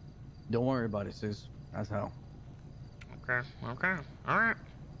 don't worry about it, sis. That's how. Okay. Okay. All right.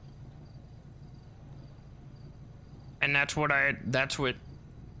 And that's what.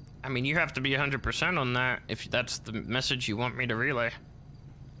 I mean, you have to be 100% on that if that's the message you want me to relay.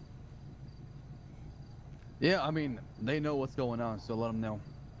 Yeah, I mean, they know what's going on, so let them know.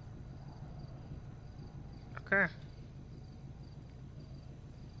 Okay.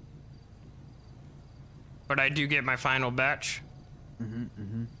 But I do get my final batch.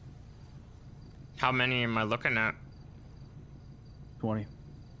 Mm-hmm. How many am I looking at? 20.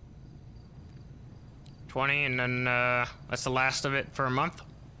 20, and then that's the last of it for a month?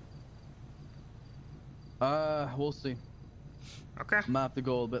 We'll see. Okay. Might have to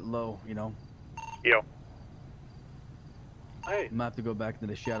go a bit low, you know. Yo. Hey. Might have to go back into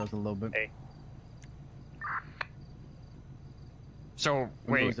the shadows a little bit. Hey. So,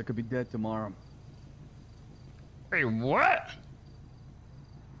 Who knows, wait. I could be dead tomorrow. Wait, what?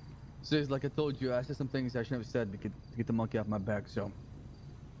 Sis, like I told you, I said some things I shouldn't have said to get the monkey off my back, so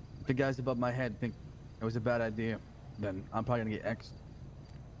if the guys above my head think it was a bad idea, then I'm probably gonna get X'd.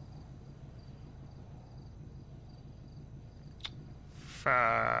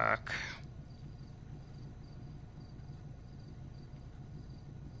 Fuck.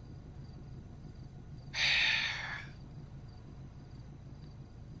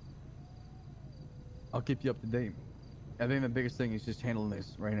 I'll keep you up to date. I think the biggest thing is just handling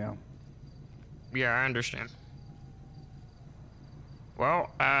this right now. Yeah, I understand.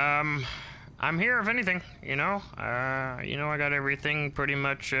 Well, I'm here if anything, you know? I got everything pretty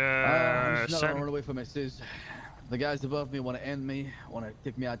much, I'm just not set. gonna run away from it, sis. The guys above me want to end me, want to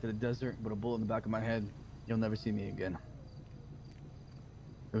take me out to the desert with a bullet in the back of my head. You'll never see me again.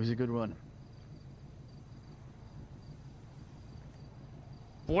 It was a good run.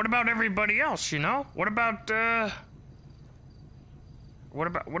 What about everybody else, you know? What about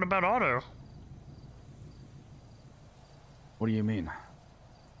Otto? What do you mean?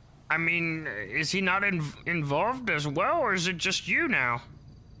 I mean, is he not involved as well, or is it just you now?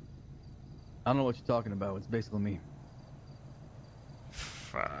 I don't know what you're talking about. It's basically me.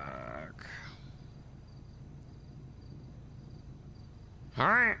 Fuck.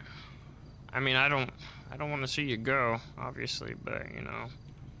 Alright. I mean, I don't I don't want to see you go, obviously, but you know,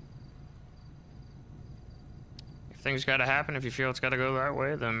 if things got to happen, if you feel it's got to go that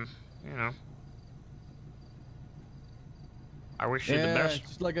way, then you know, I wish you the best.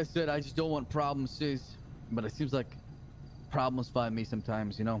 Just like I said, I just don't want problems, sis. But it seems like problems find me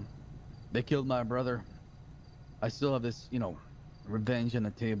sometimes. You know, they killed my brother. I still have this, you know, revenge on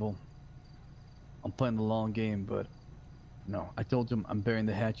the table. I'm playing the long game, but no, I told him I'm burying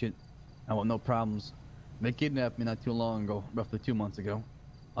the hatchet. I want no problems. They kidnapped me not too long ago, roughly 2 months ago.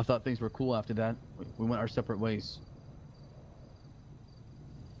 I thought things were cool after that. We went our separate ways.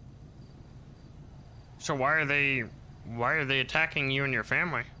 So why are they attacking you and your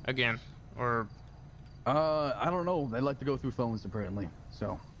family again? Or I don't know. They like to go through phones apparently.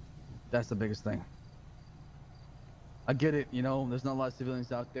 So that's the biggest thing. I get it, you know, there's not a lot of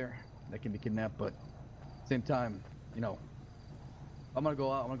civilians out there that can be kidnapped, but at the same time, you know, I'm gonna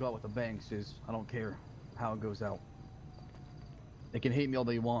go out with a bang, sis. I don't care how it goes out. They can hate me all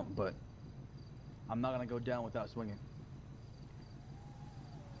they want, but I'm not gonna go down without swinging.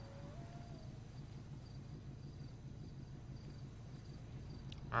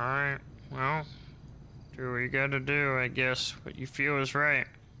 alright, well, do what you gotta do, I guess. What you feel is right.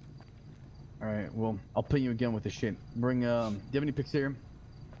 Alright, well, I'll ping you again with the shit. Bring, do you have any pics here?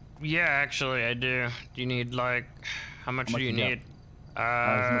 Yeah, actually, I do. Do you need, like, how much do you need? As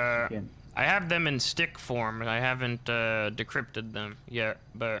much as you can. I have them in stick form. I haven't decrypted them yet,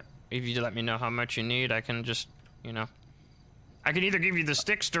 but if you let me know how much you need, I can just, you know, I can either give you the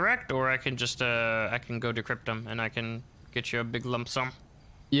sticks direct, or I can just, I can go decrypt them, and I can get you a big lump sum.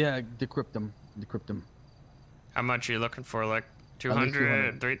 Yeah, decrypt them. Decrypt them. How much are you looking for? Like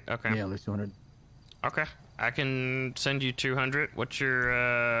 200? 3? Okay. Yeah, at least 200. Okay. I can send you 200. What's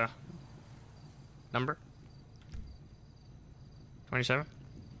your, number? 27?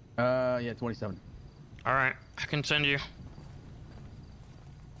 Yeah, 27. Alright, I can send you.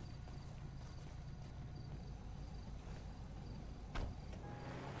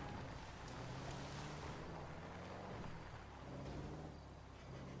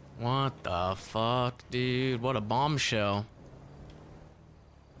 What the fuck, dude? What a bombshell.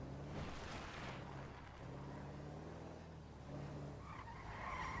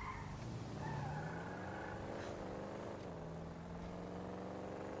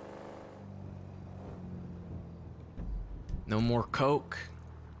 No more coke.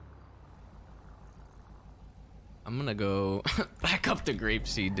 I'm gonna go back up to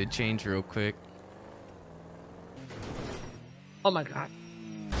Grapeseed to change real quick. Oh my god.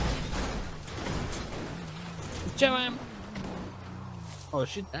 Jam. Oh,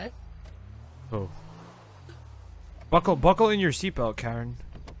 she died? Oh. Buckle in your seatbelt, Karen.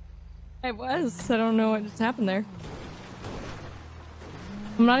 I was. I don't know what just happened there.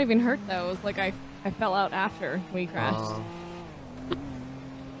 I'm not even hurt though. It was like I fell out after we crashed.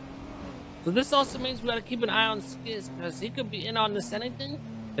 So this also means we gotta keep an eye on Skiz, because he could be in on this anything.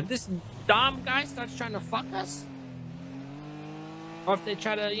 If this Dom guy starts trying to fuck us, or if they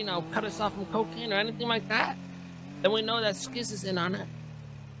try to, you know, cut us off from cocaine or anything like that, then we know that Skiz is in on it.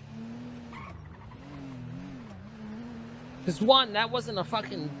 Because one, that wasn't a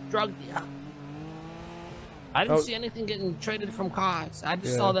fucking drug deal. I didn't see anything getting traded from cars. I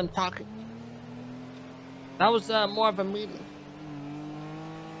just saw them talking. That was more of a meeting.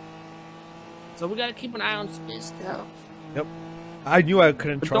 So we gotta keep an eye on Skiz still. Yep. I knew I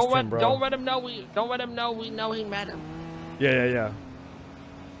couldn't trust him, bro. Don't let him know we know he met him. Yeah.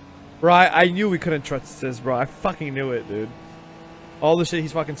 Bro, I knew we couldn't trust this, bro. I fucking knew it, dude. All the shit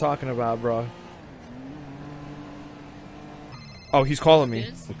he's fucking talking about, bro. Oh, he's calling me.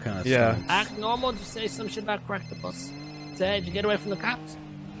 What kind of Yeah. Act normal, just say some shit about correctables. Say, hey, did you get away from the cops?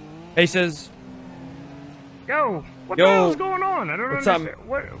 Hey, says. Yo, what the hell's going on? I don't What's understand.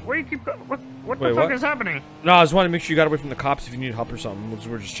 What do you keep? What Wait, the fuck what? is happening? No, I just want to make sure you got away from the cops if you need help or something.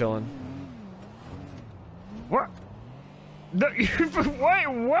 We're just chilling. What?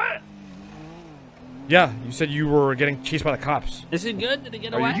 What? Yeah, you said you were getting chased by the cops. Is he good? Did he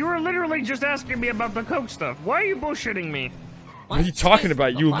get away? You were literally just asking me about the coke stuff. Why are you bullshitting me? What are you talking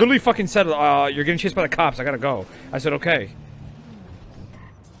about? You literally fucking said, you're getting chased by the cops. I gotta go. I said, okay.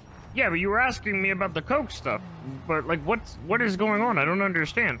 Yeah, but you were asking me about the coke stuff. But like, what is going on? I don't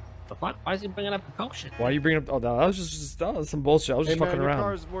understand. The fuck? Why is he bringing up the coke shit? Why are you bringing up? Oh, that was some bullshit. I was just fucking your around.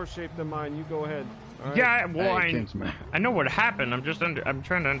 car's worse shape than mine. You go ahead. All right? Yeah, well, Hey, thanks, man. I know what happened. I'm just I'm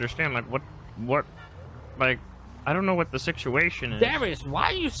trying to understand like what, like, I don't know what the situation is. Darius, why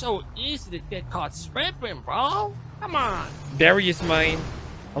are you so easy to get caught stripping, bro? Come on. Darius, mine.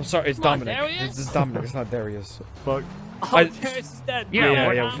 I'm sorry, it's Come on, Dominic. Darius? It's Dominic. It's not Darius. Fuck. Oh, Darius is dead. Yeah, Yeah,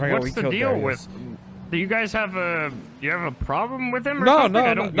 we what's the killed deal Darius. with? Do you guys have a problem with him or No, something?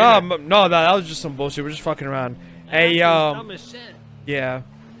 I no, don't no, get it. no, that was just some bullshit. We're just fucking around. Hey, Dumb as shit. yeah.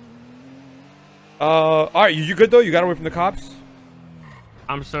 Alright, you good though? You got away from the cops?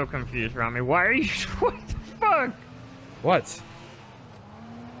 I'm so confused, Rami. Why are you? What the fuck? What?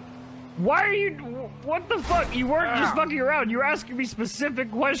 Why are you? What the fuck? You weren't just fucking around. You were asking me specific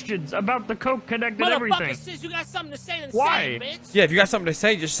questions about the Coke Connect and everything. Motherfucker, sis, you got something to say, then Why? say it, bitch. Yeah, if you got something to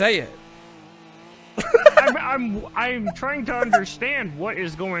say, just say it. I'm trying to understand what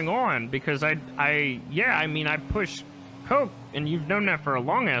is going on because I mean I push Coke and you've known that for a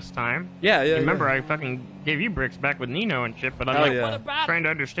long ass time. Yeah, yeah. Remember yeah. I fucking gave you bricks back with Nino and shit, but I'm Hell like yeah. What about trying it? to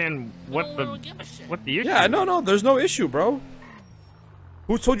understand what We the don't give a shit. what the issue. Yeah, is. no, there's no issue, bro.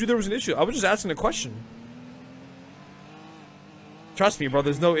 Who told you there was an issue? I was just asking a question. Trust me, bro.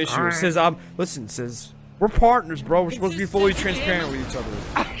 There's no issue. All right. Says listen, says we're partners, bro. We're It's supposed to be just fully that- transparent with each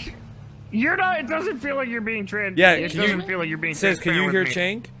other. You're not. It doesn't feel like you're being trans. Yeah, it can doesn't you- feel like you're being. Says, can you transparent hear with me.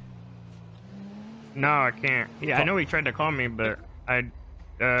 Chang? No, I can't. Yeah, I know he tried to call me, but I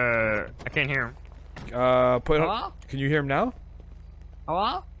can't hear him. Put on. Hello? Can you hear him now?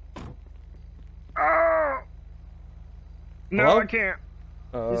 Hello? Oh! No, Hello? I can't.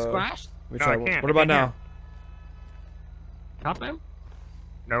 He's crashed? Let me No, try I one. can't. What about I now? can't Help him?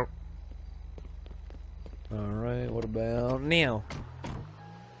 Nope. All right. What about now?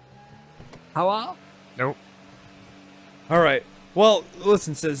 Hello? Nope. All right. Well,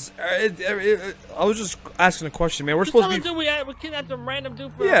 listen, says I was just asking a question, man. We're Just supposed tell to him be. dude we kidnapped a random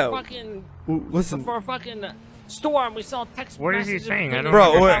dude for Yeah. a fucking Listen, for a fucking store and we saw text What is he messages saying? and I don't Bro,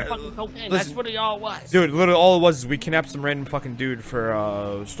 about what- fucking cocaine. listen. That's what it all was. dude, literally all it was is we kidnapped some random fucking dude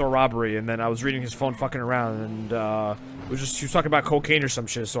for store robbery, and then I was reading his phone fucking around, and it was just he was talking about cocaine or some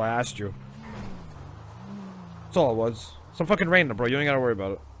shit, so I asked you. That's all it was. Some fucking random, bro. You ain't gotta worry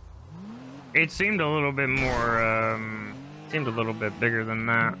about it. It seemed a little bit more. Seemed a little bit bigger than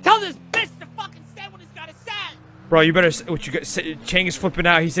that. Tell this bitch to fucking say what he's gotta say! Bro, you better say what you got. Chang is flipping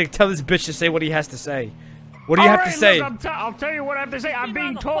out. He's like, tell this bitch to say what he has to say. What do you have to say? Look, I'll tell you what I have to say. I'm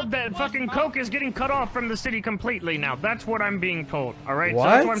being told that fucking Coke is getting cut off from the city completely now. That's what I'm being told. All right. So that's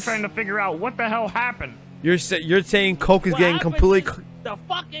what I'm What? trying to figure out. What the hell happened? You're saying Coke is What getting happened completely. is the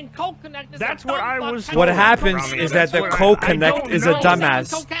fucking Coke Connect is That's a what dumb I fuck. was What told. happens Rami, is that that's the what Coke I Connect don't is a know.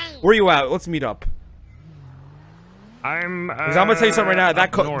 dumbass. Cocaine. Where you at? Let's meet up. I'm. Because I'm gonna tell you something right now.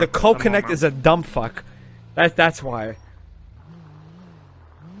 That up north the at Coke the Connect moment. is a dumb fuck. That's why.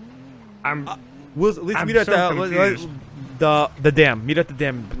 I'm. We'll at least I'm meet at so confused. the dam. Meet at the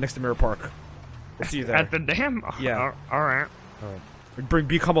dam next to Mirror Park. We'll see you there. At the dam. Yeah. All right.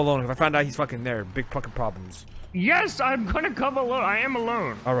 Become alone. If I find out he's fucking there, big fucking problems. Yes, I'm gonna come alone. I am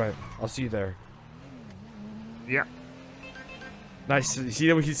alone. All right, I'll see you there. Yeah. Nice. You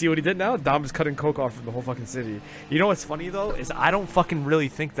see what he did now? Dom is cutting coke off from the whole fucking city. You know what's funny though is I don't fucking really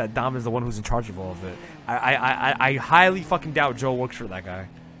think that Dom is the one who's in charge of all of it. I highly fucking doubt Joe works for that guy.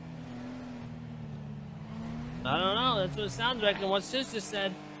 I don't know, that's what it sounds like. And what Sis just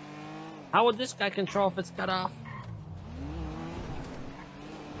said, how would this guy control if it's cut off?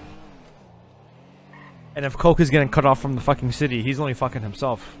 And if coke is getting cut off from the fucking city, he's only fucking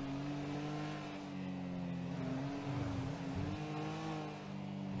himself.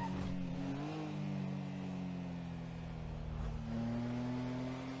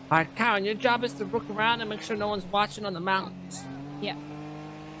 Alright, Karen, your job is to look around and make sure no one's watching on the mountains. Yeah.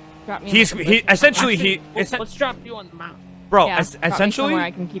 Drop me. He essentially Actually, let's drop you on the mountain. bro Yeah, drop me essentially somewhere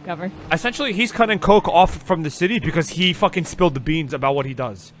I can keep cover. essentially he's cutting coke off from the city because he fucking spilled the beans about what he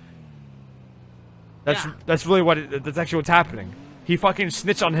does. That's really that's actually what's happening. He fucking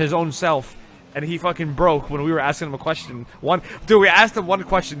snitched on his own self, and he fucking broke when we were asking him a question. We asked him one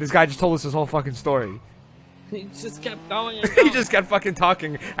question. This guy just told us his whole fucking story. He just kept going and going. He just kept fucking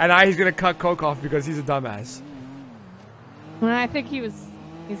talking, and now he's gonna cut coke off because he's a dumbass. Well, I think he's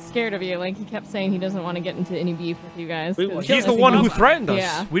scared of you. Like he kept saying he doesn't want to get into any beef with you guys. 'cause He's the I one think who he- threatened us.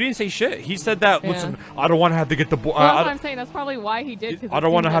 Yeah. We didn't say shit. He said that. Yeah. Listen, I don't want to have to get the. Well, that's what I'm saying. That's probably why he did. 'cause I it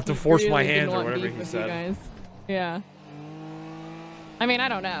don't wanna seems have like to he force my really hand didn't or want whatever beef he with said. You guys. Yeah. I mean, I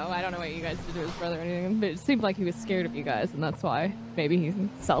don't know. I don't know what you guys did to his brother or anything, but it seemed like he was scared of you guys, and that's why maybe he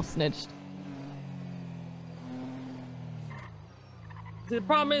self-snitched. The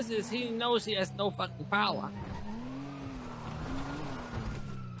problem is he knows he has no fucking power.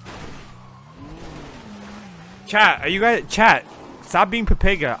 Chat, are you guys? Chat, stop being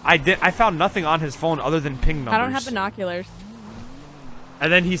Pepega. I found nothing on his phone other than ping numbers. I don't have binoculars.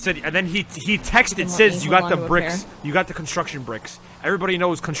 And then he said, and then he texted, Let says me you hold got the on to a bricks, pair. you got the construction bricks. Everybody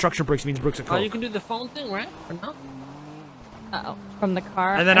knows construction bricks means bricks of Oh, you coke. can do the phone thing, right? Or no? Oh, from the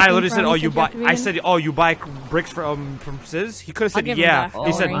car. And then I literally said, "Oh, you buy." I said, said, "Oh, you buy bricks from Sizz?" He could have said, give him "Yeah." that.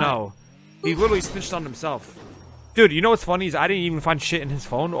 He said, Alright. "No." He literally snitched on himself. Dude, you know what's funny is I didn't even find shit in his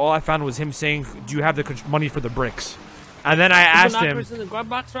phone. All I found was him saying, "Do you have the money for the bricks?" And then I asked him. In the glove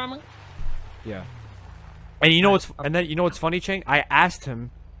box, Ramen? Yeah. And you know what's funny, Chang? I asked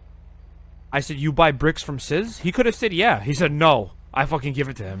him. I said, "You buy bricks from Sizz?" He could have said, "Yeah." He said, "No." I fucking give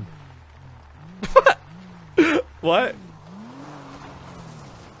it to him. What?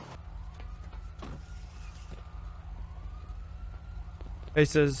 Hey,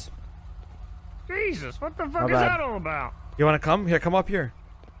 Sizz. Jesus, what the fuck My is bad. that all about? You wanna come? Here, come up here.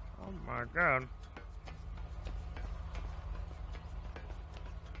 Oh my god.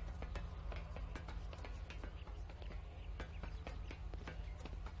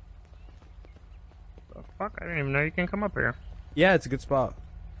 The fuck? I didn't even know you can come up here. Yeah, it's a good spot.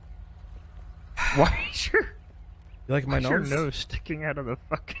 Why is your, You like my why's your nose? nose sticking out of the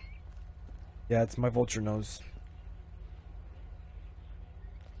fucking... Yeah, it's my vulture nose.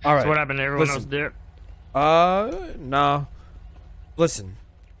 All right. So what happened to everyone else listen. did? No. Listen.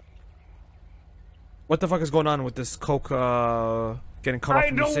 What the fuck is going on with this coke, getting cut off I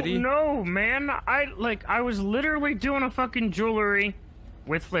from the city? don't know, man. I was literally doing a fucking jewelry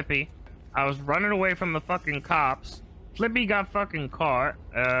with Flippy. I was running away from the fucking cops. Flippy got fucking caught.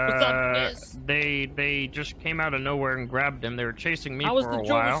 What's up, Liz? They just came out of nowhere and grabbed him. They were chasing me How was for the a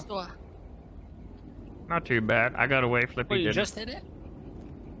jewelry while. store? Not too bad. I got away. Flippy Oh, you didn't. just hit it?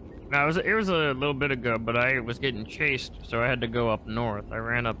 No, it was a little bit ago, but I was getting chased, so I had to go up north. I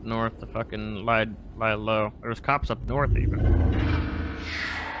ran up north to fucking lie low. There was cops up north even.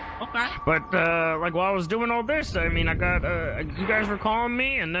 Okay. But like while I was doing all this, I mean, I got you guys were calling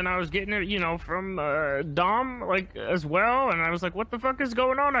me, and then I was getting it, you know, from Dom like as well, and I was like, what the fuck is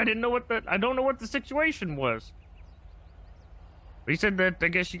going on? I don't know what the situation was. But he said that I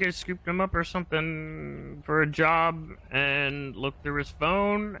guess you guys scooped him up or something for a job and looked through his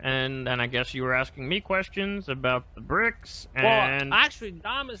phone, and I guess you were asking me questions about the bricks. And Well, actually,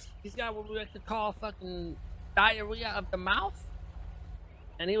 he's got what we like to call fucking diarrhea of the mouth.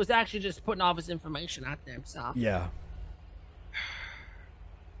 And he was actually just putting all of his information out there himself. Yeah.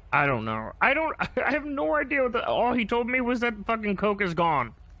 I don't know. I have no idea what all he told me was that fucking coke is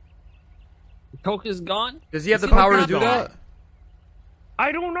gone. Coke is gone? Does he have the he power to got do that? that?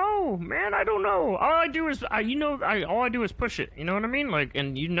 I don't know, man. I don't know. All I do is, all I do is push it. You know what I mean? Like,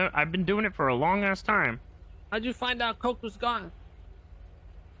 and you know, I've been doing it for a long ass time. How'd you find out Coke was gone?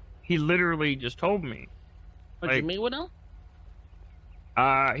 He literally just told me. Did Like- you meet with him?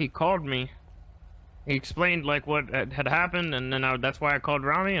 He called me. He explained like what had happened, and then that's why I called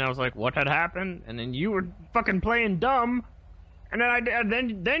Rami, and I was like, "What had happened?" And then you were fucking playing dumb, and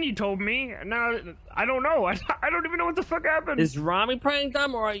then you told me, and now I don't know. I don't even know what the fuck happened. Is Rami playing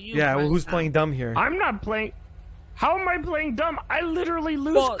dumb or are you? Yeah, well, who's dumb? playing dumb here? I'm not playing. How am I playing dumb? I literally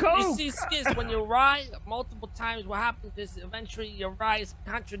lose Well, coke. you see, Skiz, when you rise multiple times, what happens is eventually your rise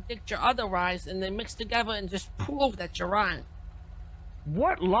contradict your other rise, and they mix together and just prove that you're right.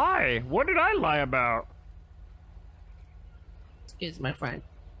 What lie? What did I lie about? Skiz, my friend.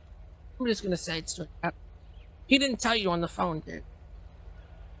 I'm just gonna say it straight up. He didn't tell you on the phone, dude.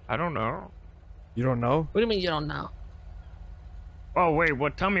 I don't know. You don't know? What do you mean you don't know? Oh wait,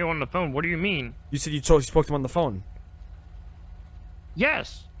 what? Tell me on the phone. What do you mean? You said you spoke to him on the phone.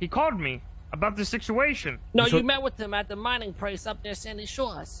 Yes, he called me about the situation. No, So- you met with him at the mining place up near Sandy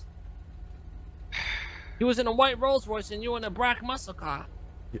Shores. He was in a white Rolls Royce and you in a black muscle car.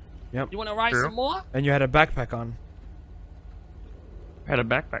 Yep. You want to ride True. some more? And you had a backpack on. Had a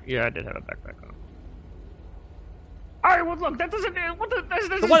backpack. Yeah, I did have a backpack on. All right, well look, that doesn't What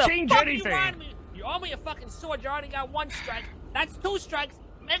the change fuck anything. You want me? You owe me a fucking sword. You already got one strike. That's two strikes.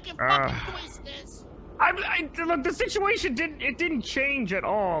 Make it fucking twice, Skiz. Look, the situation didn't change at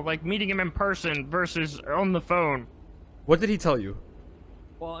all. Like meeting him in person versus on the phone. What did he tell you?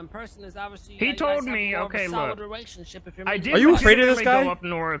 Well, in person is obviously. He you guys told have me, more of a okay, solid look. relationship if you're I meeting did. Are you afraid of this legitimately guy? Go up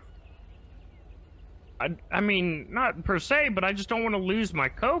north. I mean, not per se, but I just don't want to lose my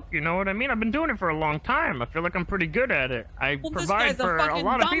coke. You know what I mean? I've been doing it for a long time. I feel like I'm pretty good at it. I Well, this provide guy's a for a fucking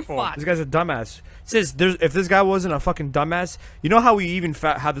lot of dumb people. fuck. This guy's a dumbass. Says if this guy wasn't a fucking dumbass, you know how we even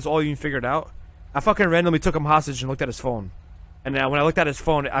had this all even figured out? I fucking randomly took him hostage and looked at his phone. And when I looked at his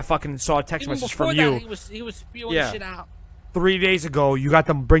phone, I fucking saw a text Even message before from that, you. he was spewing Yeah. shit out. 3 days ago, you got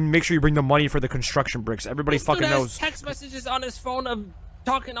them make sure you bring the money for the construction bricks. Everybody This dude fucking has knows. text messages on his phone of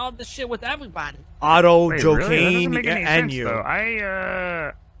talking all this shit with everybody. Otto, Wait, really? That Joaquin, doesn't make any and sense, you. though.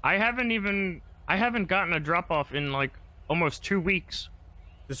 I haven't gotten a drop off in like almost 2 weeks.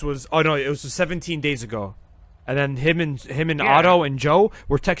 This was it was 17 days ago. And then him and Yeah. Otto and Joe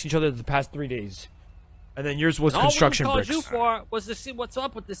were texting each other the past 3 days. And then yours was And construction all we bricks. called you for was to see what's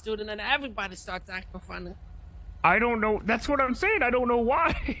up with this dude, and then everybody starts acting funny. I don't know. That's what I'm saying. I don't know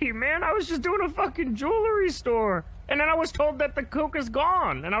why, man. I was just doing a fucking jewelry store, and then I was told that the coke is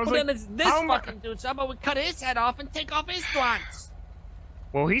gone, and I was Well, like, then it's this how am I- fucking dude. So how about we cut his head off and take off his blunts?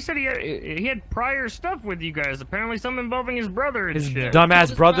 Well, he said he had prior stuff with you guys. Apparently, something involving his brother and His shit. dumbass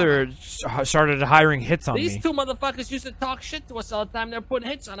His brother started hiring hits on These me. two motherfuckers used to talk shit to us all the time. They're putting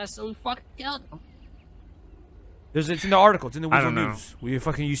hits on us, so we fucking killed them. It's in the article. It's in the I Weasel don't know.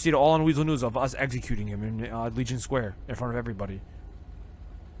 News. You see it all on Weasel News of us executing him in Legion Square in front of everybody.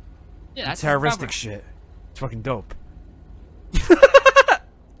 Yeah, that's Terroristic his shit. It's fucking dope.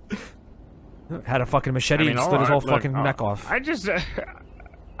 Had a fucking machete and split his whole fucking neck off. I just,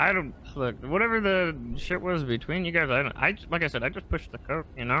 I don't look. Whatever the shit was between you guys, like I said, I just pushed the coke,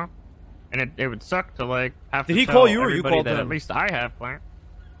 you know, and it would suck to like have Did to he tell call you or you everybody called that him? At least I have planned.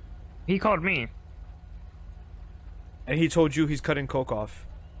 He called me. And he told you he's cutting coke off.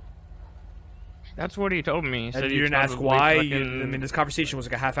 That's what he told me. He And said you he didn't ask probably why? fucking- I mean, this conversation was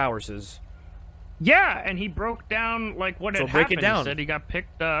like a half hour, says. Yeah, and he broke down like what So had break happened. it down. He said he got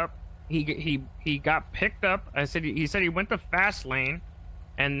picked up. He got picked up. He said he went to fast lane,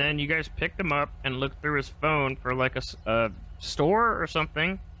 and then you guys picked him up and looked through his phone for like a store or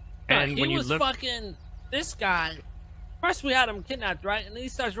something. And he when you was looked, fucking this guy. First we had him kidnapped, right? And then he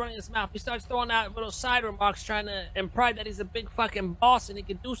starts running his mouth. He starts throwing out little side remarks, trying to imply that he's a big fucking boss and he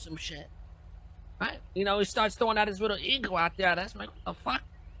can do some shit. Right? You know, he starts throwing out his little ego out there. That's like, what the fuck?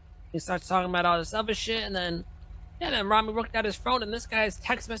 He starts talking about all this other shit, and then, yeah, then Rami looked at his phone, and this guy has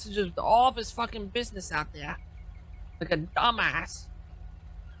text messages with all of his fucking business out there. Like a dumbass.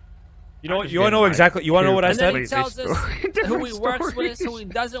 You know what? You want to know exactly? You want to know what I And then said? he tells us who he Different works with, stories. who he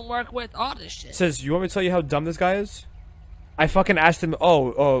doesn't work with, all this shit. Says, you want me to tell you how dumb this guy is? I fucking asked him,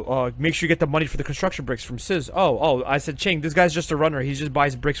 make sure you get the money for the construction bricks from Sizz. I said, Chang, this guy's just a runner. He just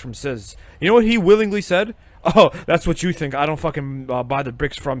buys bricks from Sizz. You know what he willingly said? Oh, that's what you think. I don't fucking buy the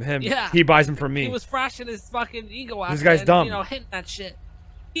bricks from him. Yeah. He buys them from me. He was flashing his fucking ego out This there guy's and, dumb. you know, hitting that shit.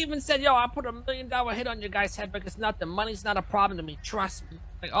 He even said, yo, I put $1 million hit on your guy's head because nothing. Money's not a problem to me. Trust me.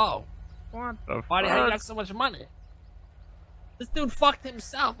 Like, oh, what the why the hell you fuck? got so much money? This dude fucked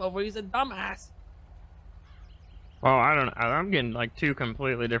himself over. He's a dumbass. Well, I don't know. I'm getting like two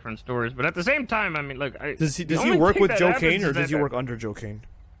completely different stories, but at the same time, I mean, look. Does he the does he only work thing with that Joe happens Kane or is does he that- work under Joe Kane?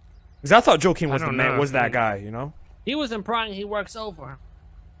 Because I thought Joe Kane was I the don't man, know. was that guy, you know? He was implying he works over.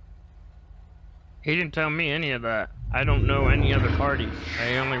 He didn't tell me any of that. I don't know any other parties.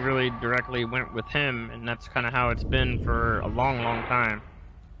 I only really directly went with him, and that's kind of how it's been for a long, long time.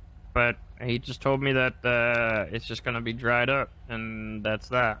 But he just told me that it's just gonna be dried up, and that's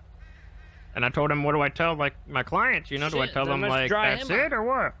that. And I told him, what do I tell like my clients? You know, do I Shit, tell then them let's like dry that's him it up. or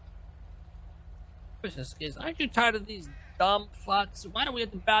what? Business kids, aren't you tired of these dumb fucks? Why do we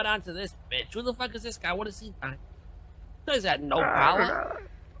have to bow down to this bitch? Who the fuck is this guy? What is he done? This guy's got no power.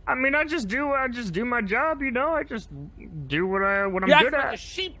 I mean, I just do my job, you know. I just do what I'm You're good acting like a at.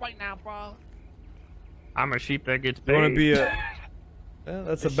 sheep right now, bro. I'm a sheep that gets You paid. want to be a... Yeah,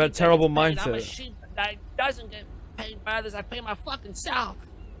 that's a sheep bad, that terrible gets paid. I'm a mindset. sheep that doesn't get paid by others. I pay my fucking self.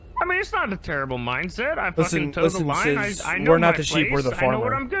 I mean, it's not a terrible mindset. I Listen- fucking toe listen, the line. Sis, I know we're not my the sheep, we're place. the I know what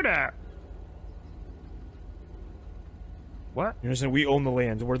farmer. I'm good at. What? You understand? We own the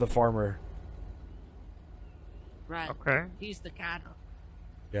land. We're the farmer. Right. Okay. He's the cattle.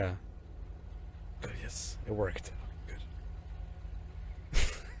 Yeah. Good, yes. It worked. Good.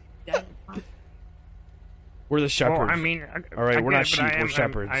 Yeah. We're the shepherds. Well, I mean, All right, I we're get not it, sheep, but we're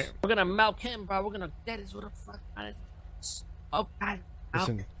shepherds. We're gonna milk him, bro. We're gonna dead his little fuck. Okay.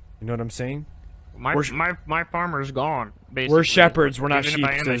 Listen, you know what I'm saying? my we're sh- my farmer's gone. Basically. We're shepherds. We're not Even sheep. if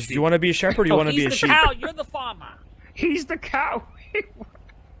I am a Says, do sheep. you want to be a shepherd or do you want to be a He's the sheep? cow. You're the farmer. He's the cow. It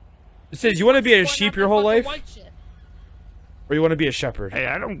says, you want to be a Going sheep after your whole fucking life? white shit. Or you want to be a shepherd? Hey,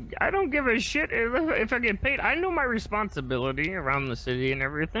 I don't give a shit if I get paid. I know my responsibility around the city and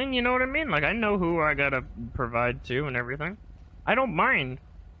everything. You know what I mean? Like I know who I gotta provide to and everything. I don't mind.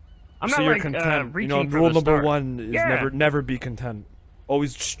 I'm so not you're like content. reaching You know, for rule the number stars. one is Yeah. never be content.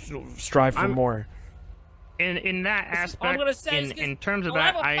 Always strive for I'm- more. In that All I'm aspect, gonna say is in terms of don't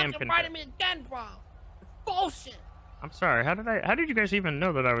that, ever I am fucking write content. him again, bro. It's bullshit. I'm sorry. How did you guys even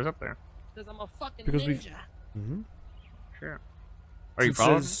know that I was up there? Because I'm a fucking Because we- ninja. Mm-hmm. Sure. Are you It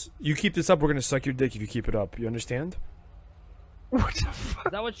following? says, you keep this up, we're gonna suck your dick if you keep it up. You understand? What the fuck?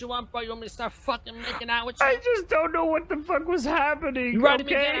 Is that what you want, bro? You want me to start fucking making out with you? I just don't know what the fuck was happening. You write him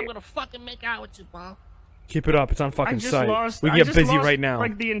okay? again, I'm gonna fucking make out with you, bro. Keep it up. It's on I fucking just sight. lost. We I can get just busy lost, right now.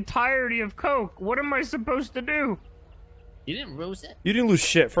 Like the entirety of Coke. What am I supposed to do? You didn't lose it. You didn't lose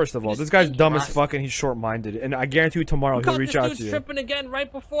shit, first of all. just This guy's think dumb as rust. fuck and he's short-minded. And I guarantee you tomorrow he'll Because reach this out dude's to you. tripping again right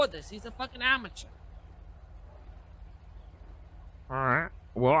before this. He's a fucking amateur. Alright.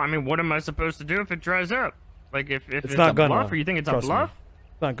 Well, I mean, what am I supposed to do if it dries up? Like, if it's not a gonna. bluff, or you think it's Trust a me. bluff?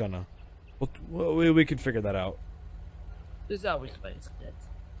 It's not gonna. We can figure that out. There's always ways, kids.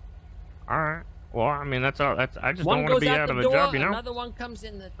 Alright. Well, I mean, that's all. I just One don't want to goes be out out the of a door, job, you know? another one comes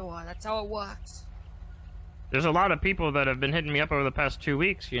in the door. That's how it works. There's a lot of people that have been hitting me up over the past 2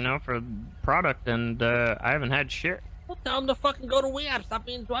 weeks, you know, for product, and I haven't had shit. Well, tell them to fucking go to rehab. Stop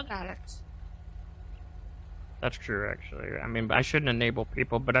being drug addicts. That's true, actually. I mean, I shouldn't enable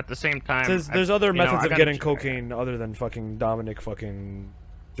people, but at the same time... There's other you know, methods I of gotta getting try. cocaine other than fucking Dominique fucking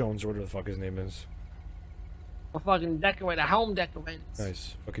Jones or whatever the fuck his name is. A fucking decorator, home decorators.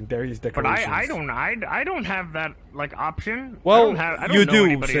 Nice. Fucking Darius But decorations. I don't have that, like, option. Well, I don't you know do,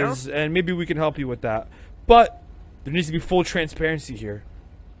 anybody else. Sis, and maybe we can help you with that. But there needs to be full transparency here.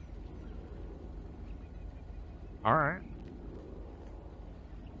 Alright.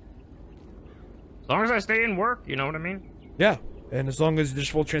 As long as I stay in work, you know what I mean? Yeah, and as long as there's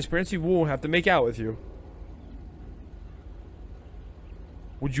full transparency, we won't have to make out with you.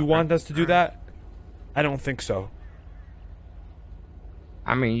 Would you want us to do that? I don't think so.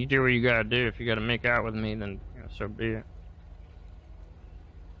 I mean, you do what you gotta do. If you gotta make out with me, then, you know, so be it.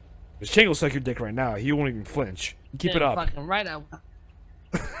 This Chang will suck your dick right now. He won't even flinch. Keep it Damn, up. Fucking right out.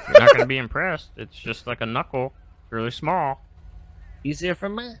 You're not gonna be impressed. It's just like a knuckle. It's really small. Easier for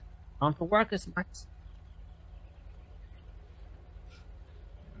me. On for work as much.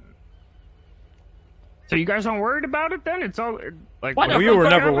 So you guys aren't worried about it then? It's all like What the We fuck were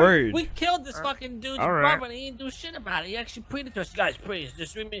never happened? worried. We killed this fucking dude's Alright. brother and he didn't do shit about it. He actually pleaded to us. Guys, please,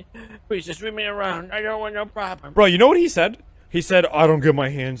 just leave me around. I don't want no problem. Bro, you know what he said? He said, I don't get my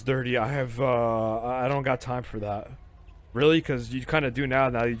hands dirty. I don't got time for that. Really? Because you kind of do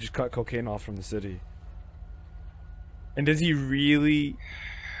now you just cut cocaine off from the city. And does he really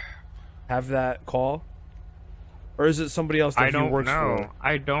have that call? Or is it somebody else that I he don't works know. for?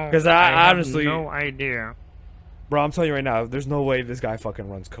 I don't. 'Cause I have honestly- no idea. Bro, I'm telling you right now, there's no way this guy fucking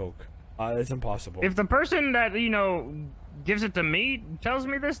runs coke. It's impossible. If the person that gives it to me tells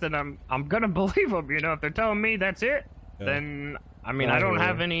me this, then I'm gonna believe them. You know, if they're telling me that's it, Yeah. then I mean Yeah, I I don't hear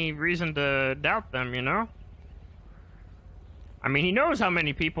have you. any reason to doubt them. You know. I mean, he knows how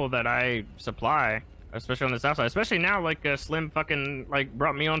many people that I supply, especially on the south side. Especially now, like Slim fucking like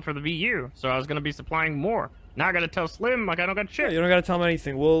brought me on for the VU, so I was gonna be supplying more. Now I gotta tell Slim like I don't got Yeah, shit. you don't gotta tell him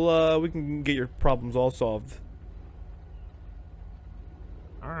anything. We can get your problems all solved.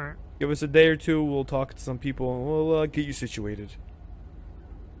 All right. Give us a day or two, we'll talk to some people, and we'll get you situated.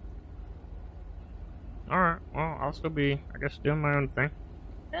 All right. Well, I'll still be, I guess, doing my own thing.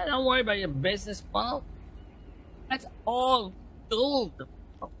 Yeah, don't worry about your business, Paul. That's all gold.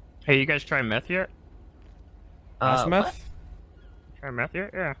 Hey, you guys try meth yet? Ice what? meth? Try meth yet?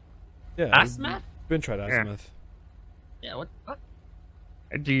 Yeah. Yeah. Ice we've meth? Been tried ice Yeah. meth. Yeah, what the fuck?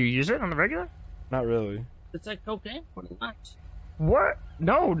 Do you use it on the regular? Not really. It's like cocaine, pretty much. What?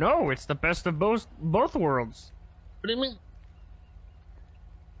 No, it's the best of both worlds. What do you mean?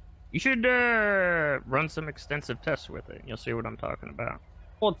 You should run some extensive tests with it. You'll see what I'm talking about.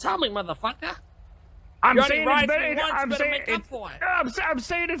 Well, tell me, motherfucker. I'm You already saying lied it's to me better. once, I'm better saying make up it's. for it. I'm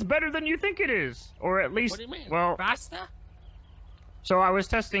saying it's better than you think it is, or at least. What do you mean? Well, Faster? so I was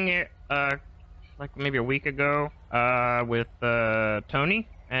testing it like maybe a week ago with Tony,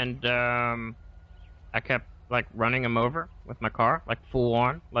 and I kept like running him over with my car, like full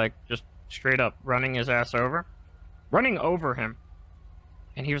on, like just straight up running his ass over, running over him,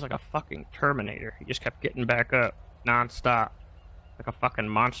 and he was like a fucking Terminator. He just kept getting back up non-stop, like a fucking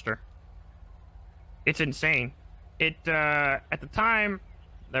monster. It's insane. It at the time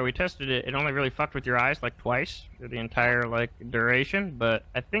that we tested it, it only really fucked with your eyes like twice for the entire like duration. But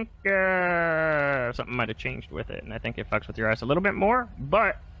I think something might have changed with it, and I think it fucks with your eyes a little bit more.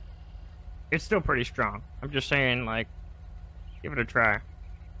 But it's still pretty strong. I'm just saying, like, give it a try.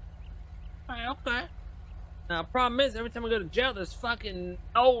 Alright, okay. Now, problem is, every time I go to jail, there's fucking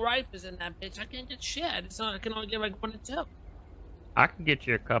old rifles in that bitch. I can't get shit. I can only get like 1 or 2. I can get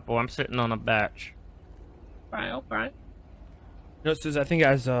you a couple. I'm sitting on a batch. Alright, okay. No, Sis, I think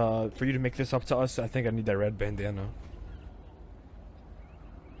as for you to make this up to us, I think I need that red bandana.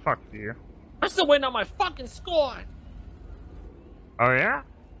 Fuck you. I'm still waiting on my fucking score. Oh yeah?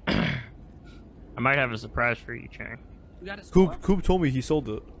 I might have a surprise for you, Chang. You got a score? Coop told me he sold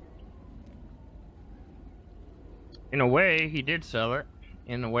it. In a way, he did sell it.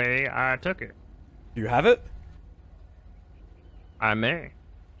 In a way, I took it. Do you have it? I may.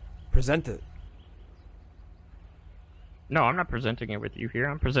 Present it. No, I'm not presenting it with you here.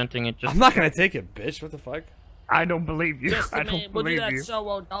 I'm presenting it just. I'm not gonna take it, bitch. What the fuck? I don't believe you. Just I a minute. don't We'll do believe that you.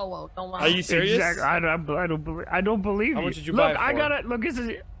 so don't Are you serious? Exactly. I don't believe you. How much did you look, buy it I for? gotta look. This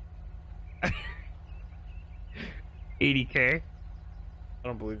is 80K. I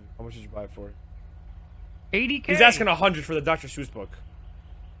don't believe you. How much did you buy it for? 80K. He's asking 100 for the Dr. Seuss book.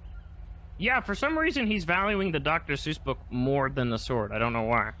 Yeah, for some reason he's valuing the Dr. Seuss book more than the sword. I don't know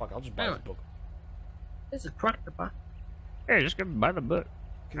why. Fuck, I'll just buy the book. This is correct, book. Hey, just go buy the book.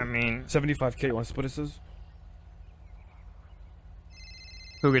 I mean, 75K. You want to split it, sis?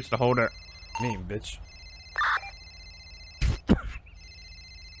 who gets to hold it? Me, bitch.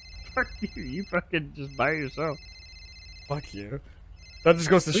 Fuck you. You fucking just buy it yourself. Fuck you. That just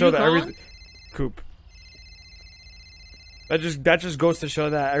goes to Who show you that calling? everything. Coop. That just goes to show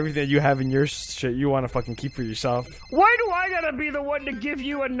that everything you have in your shit you want to fucking keep for yourself. Why do I gotta be the one to give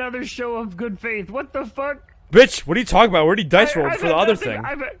you another show of good faith? What the fuck? Bitch, what are you talking about? We already dice rolled I've for had the other nothing-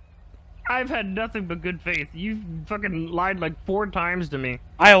 thing. I've had nothing but good faith. You fucking lied like 4 times to me.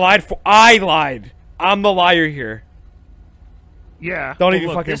 I lied. I'm the liar here. Yeah. Don't well, even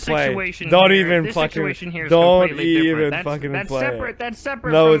look, fucking this play. situation Don't here- even this fucking. situation here is Don't completely even different. That's, fucking that's play. separate. That's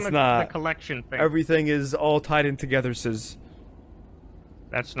separate No, from it's the, not. the collection thing. Everything is all tied in together, sis.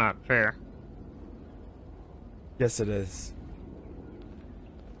 That's not fair. Yes, it is.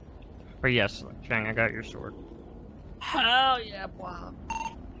 But yes, Chang, I got your sword. Hell yeah, boy.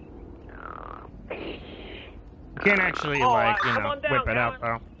 You can't actually, like, you come know, on down, whip it out,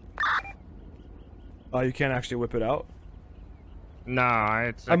 though. Oh, you can't actually whip it out. No,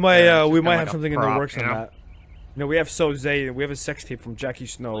 it's. I like, might. it's We kinda might like have a something in the prop, works you on know? that. You know, we have Soze. We have a sex tape from Jackie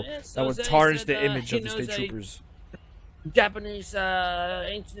Snow yeah, that would Soze tarnish said, the image he of the knows state a- troopers. Japanese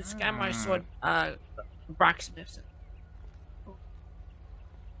ancient samurai sword blacksmiths.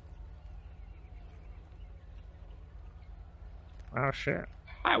 Oh shit.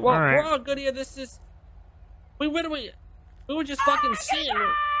 Alright, well, Alright. we're all good here. This is. We were just fucking seeing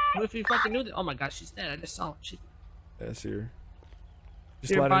if we fucking knew that. Oh my god, she's dead. I just saw her. She. Yeah, I see her. Just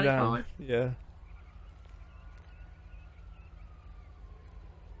See her let her body down. falling? Yeah.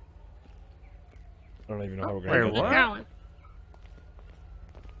 I don't even know how we're gonna Wait, do what? that.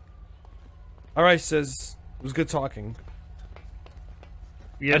 Alright, sis. It was good talking.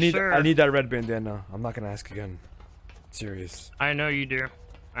 Yes, sir. I need that red bandana. I'm not gonna ask again. Serious. I know you do.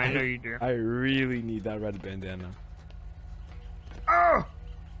 I know you do. I really need that red bandana. Oh!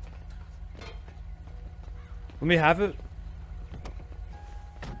 Let me have it.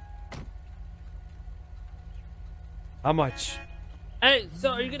 How much? Hey, so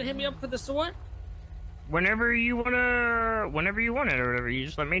are you gonna hit me up for the sword? Whenever you want it or whatever, you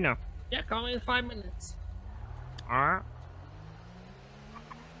just let me know. Yeah, call me in 5 minutes. Alright.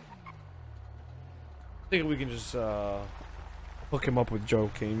 I think we can just hook him up with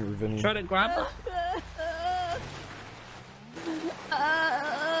Joe Kane or Vinny. Try to grab her.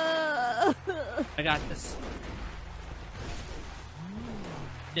 I got this.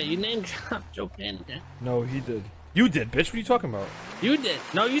 Yeah, you name dropped Joe Canada. No, he did. You did, bitch. What are you talking about? You did.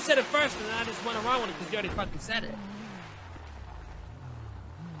 No, you said it first, and then I just went around with it because you already fucking said it.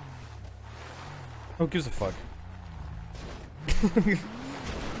 Who gives a fuck?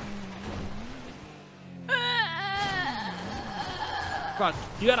 Fuck,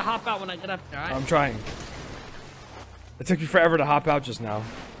 you gotta hop out when I get up there, alright? I'm trying. It took you forever to hop out just now.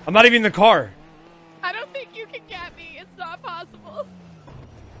 I'm not even in the car. I don't think you can get me. It's not possible.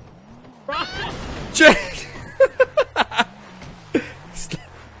 Jack! Get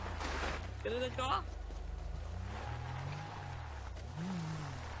in the car.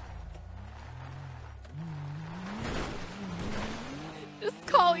 Just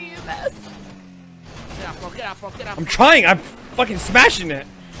call EMS. Get out, bro. Get out, bro. Get out. I'm trying. I'm fucking smashing it.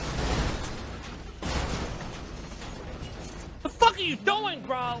 What the fuck are you doing,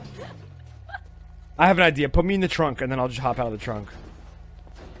 bro? I have an idea. Put me in the trunk, and then I'll just hop out of the trunk.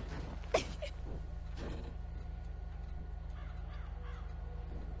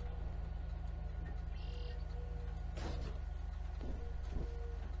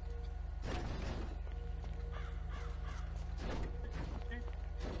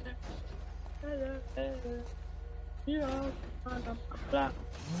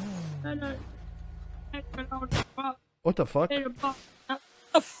 What the fuck? What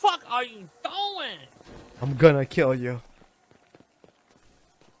the fuck are you doing? I'm gonna kill you.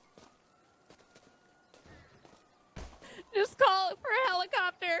 Just call for a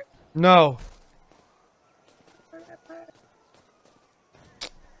helicopter. No.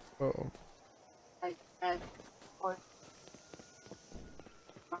 Oh. Dang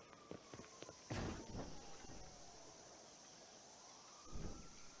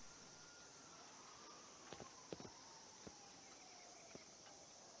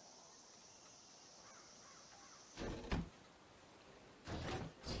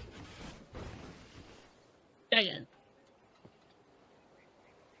it.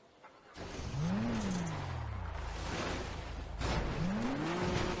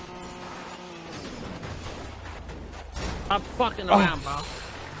 Stop fucking around, bro.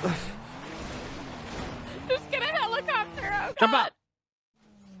 Just get a helicopter. Oh, Jump God. up.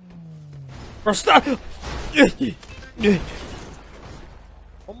 Bro, stop! One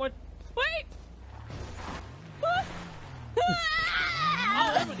more. Wait. Oh,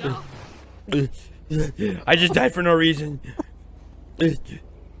 there we go. I just died for no reason. Good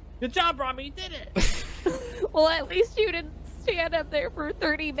job, Rami. You did it. Well, at least you didn't stand up there for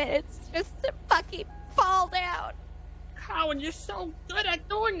 30 minutes just to fucking fall down. Cowan, you're so good at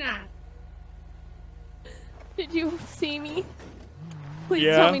doing that. Did you see me? Please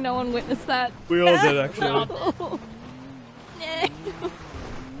Yeah. tell me no one witnessed that. We all did, actually. Well,